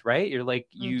contagious, right? You're like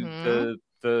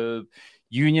the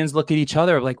unions look at each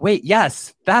other like, wait,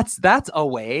 yes, that's a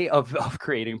way of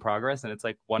creating progress, and it's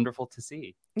like wonderful to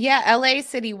see. Yeah, LA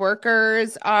city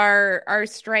workers are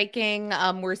striking.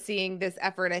 We're seeing this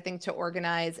effort, I think, to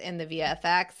organize in the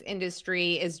VFX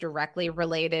industry is directly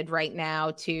related right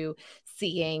now to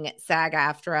seeing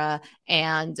SAG-AFTRA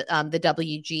and the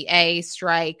WGA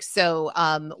strike. So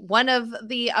one of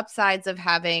the upsides of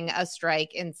having a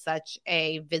strike in such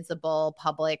a visible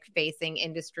public-facing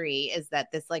industry is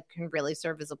that this like can really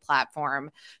serve as a platform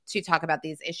to talk about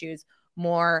these issues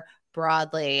more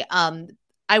broadly.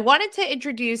 I wanted to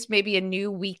introduce maybe a new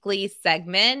weekly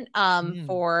segment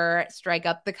for Strike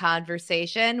Up the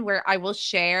Conversation, where I will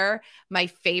share my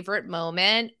favorite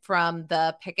moment from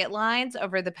the picket lines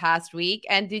over the past week.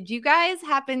 And did you guys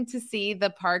happen to see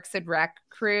the Parks and Rec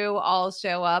crew all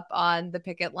show up on the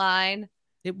picket line?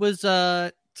 It was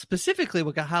specifically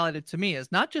what got highlighted to me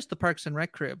is not just the Parks and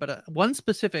Rec crew, but one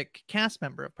specific cast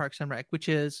member of Parks and Rec, which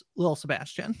is Lil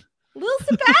Sebastian. Lil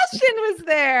Sebastian was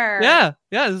there. Yeah,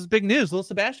 this is big news. Lil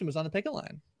Sebastian was on the picket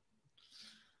line.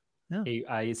 Yeah.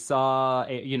 I saw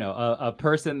a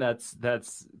person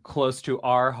that's close to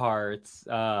our hearts,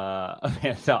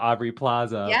 Aubrey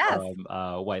Plaza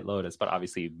from White Lotus, but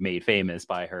obviously made famous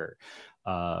by her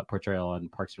portrayal on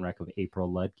Parks and Rec of April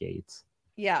Ludgate.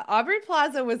 Yeah, Aubrey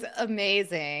Plaza was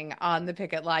amazing on the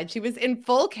picket line. She was in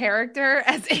full character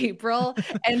as April,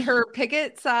 and her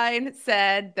picket sign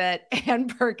said that Ann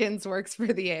Perkins works for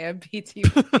the AMPTP.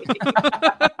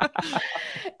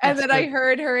 And then I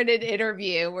heard her in an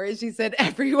interview where she said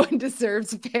everyone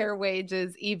deserves fair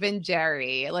wages, even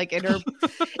Jerry, like in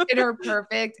her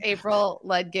perfect April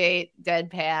Ludgate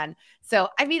deadpan. So,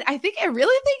 I mean, I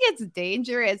really think it's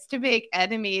dangerous to make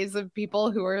enemies of people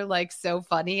who are like so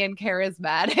funny and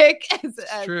charismatic as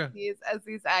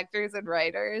these actors and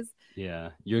writers.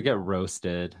 Yeah, you get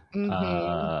roasted.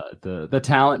 The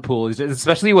talent pool is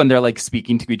especially when they're like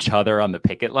speaking to each other on the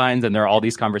picket lines, and there are all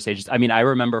these conversations. I mean, I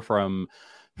remember from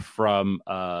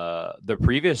the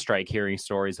previous strike hearing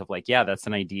stories of like, yeah, that's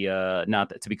an idea. Not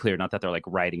that, to be clear, not that they're like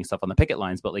writing stuff on the picket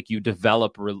lines, but like you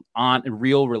develop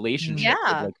real relationships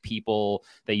with like people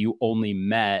that you only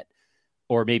met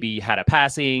or maybe had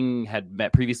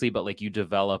met previously, but like you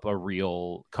develop a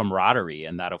real camaraderie,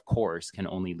 and that of course can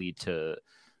only lead to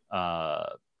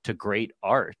great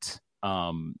art.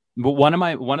 But one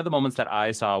of the moments that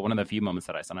I saw, one of the few moments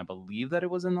that I saw, and I believe that it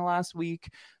was in the last week,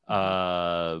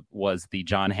 was the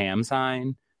John Hamm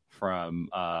sign from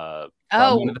one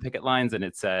of the picket lines, and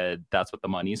it said, "That's what the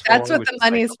money's for." That's what the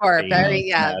money's for.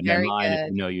 Very good.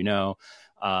 If you know.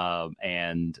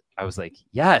 And I was like,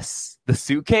 yes, the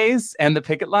suitcase and the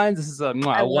picket lines. This is a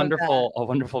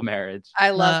wonderful marriage. I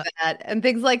love that. And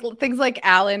things like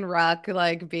Alan Ruck,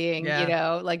 like being,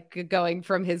 like going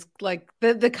from his, like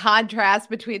the contrast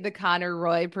between the Connor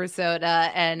Roy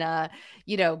persona and,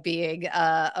 being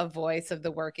a voice of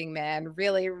the working man.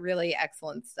 Really, really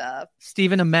excellent stuff.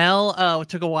 Stephen Amell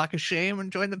took a walk of shame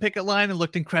and joined the picket line and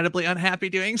looked incredibly unhappy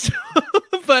doing so.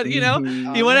 But he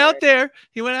went out there.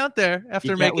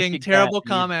 After making terrible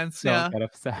comments. Get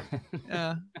upset.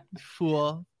 Yeah,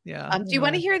 fool. Yeah. Do you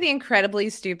want to hear the incredibly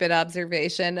stupid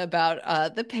observation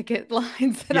about the picket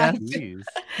lines that I do?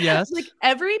 Yes. Like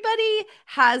everybody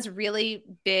has really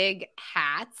big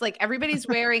hats. Like everybody's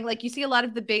wearing, like you see a lot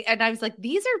of the big, and I was like,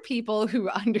 these are people who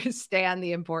understand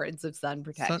the importance of sun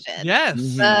protection.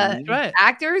 Yes. Right.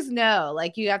 Actors know,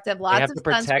 like you have to have lots of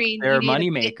sunscreen. Their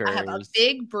money makers. Have a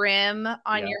big brim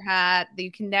on your hat.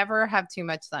 You can never have too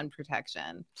much sun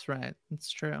protection. That's right.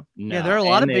 That's true. No. Yeah, there are a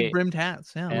lot of big brimmed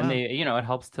hats. Yeah, and they,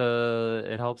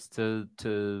 it helps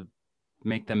to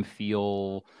make them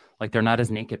feel like they're not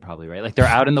as naked, probably, right? Like they're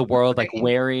out in the world, like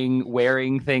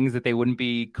wearing things that they wouldn't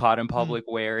be caught in public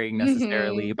wearing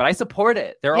necessarily. But I support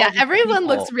it. Everyone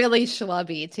looks really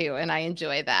schlubby too, and I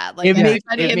enjoy that. Like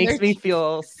it makes me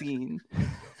feel seen.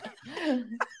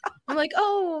 I'm like,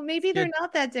 oh, maybe they're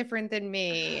not that different than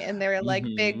me, and they're like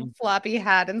big floppy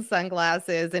hat and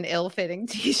sunglasses and ill-fitting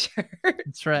t-shirts.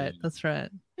 That's right. That's right.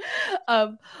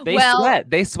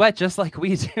 They sweat just like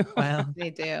we do. Wow. They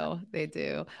do.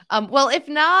 Well, if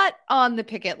not on the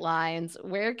picket lines,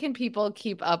 where can people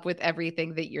keep up with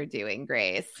everything that you're doing,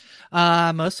 Grace?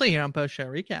 Mostly here on post show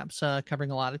recaps, covering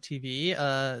a lot of TV.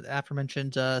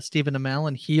 Aforementioned Stephen Amell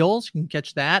and Heels. You can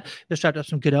catch that. Just dropped up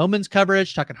some Good Omens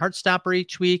coverage, talking Heartstopper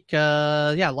each week.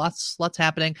 Lots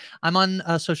happening. I'm on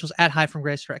socials at Hi from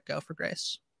Grace Rick. Go for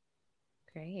Grace.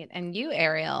 Great. And you,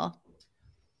 Ariel?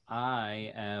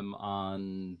 I am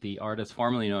on the artist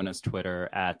formerly known as Twitter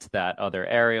at That Other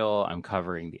Ariel. I'm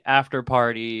covering the After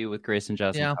Party with Grace and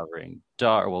Jess. I'm covering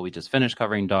Dark. Well, we just finished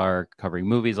covering Dark, covering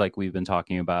movies like we've been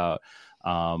talking about.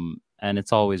 And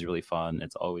it's always really fun.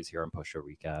 It's always here on Post Show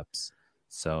Recaps.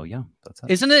 So yeah, that's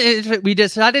it. Isn't it? We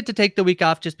decided to take the week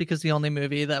off just because the only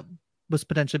movie that was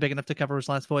potentially big enough to cover was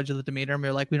Last Voyage of the Demeter, and we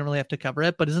were like, we don't really have to cover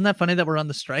it. But isn't that funny that we're on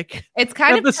the strike? It's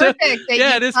kind of perfect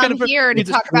that you come here to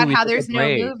talk about how there's no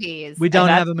movies. We don't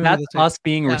have a movie. That's us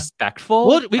being respectful.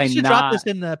 Well, we should drop this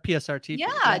in the PSRT.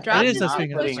 Yeah, drop it in the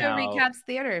Post Show Recaps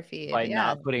Theater feed. By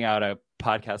not putting out a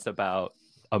podcast about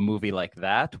a movie like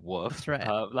that. Woof. That's right.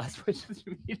 Last Voyage of the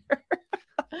Demeter.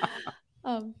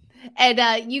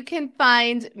 And you can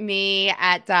find me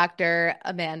at Dr.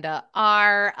 Amanda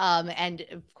R. And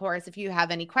of course, if you have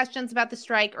any questions about the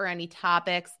strike or any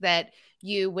topics that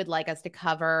you would like us to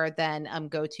cover, then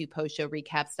go to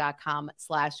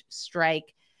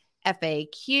postshowrecaps.com/strike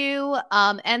FAQ.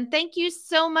 And thank you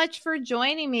so much for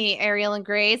joining me, Ariel and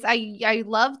Grace. I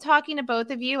love talking to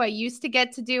both of you. I used to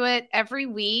get to do it every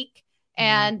week.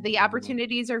 And the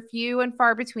opportunities are few and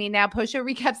far between now. Post Show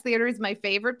Recaps Theater is my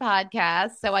favorite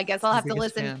podcast, so I guess I'll have to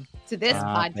listen to this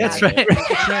podcast. That's right.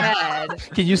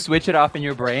 Can you switch it off in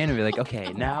your brain and be like,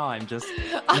 okay, now I'm just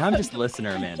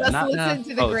listener, man. Just listen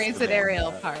to the Grace and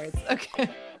Ariel parts. Okay.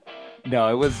 No,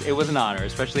 it was an honor,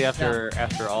 especially after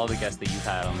all the guests that you've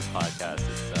had on this podcast.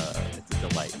 It's a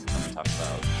delight to come and talk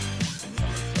about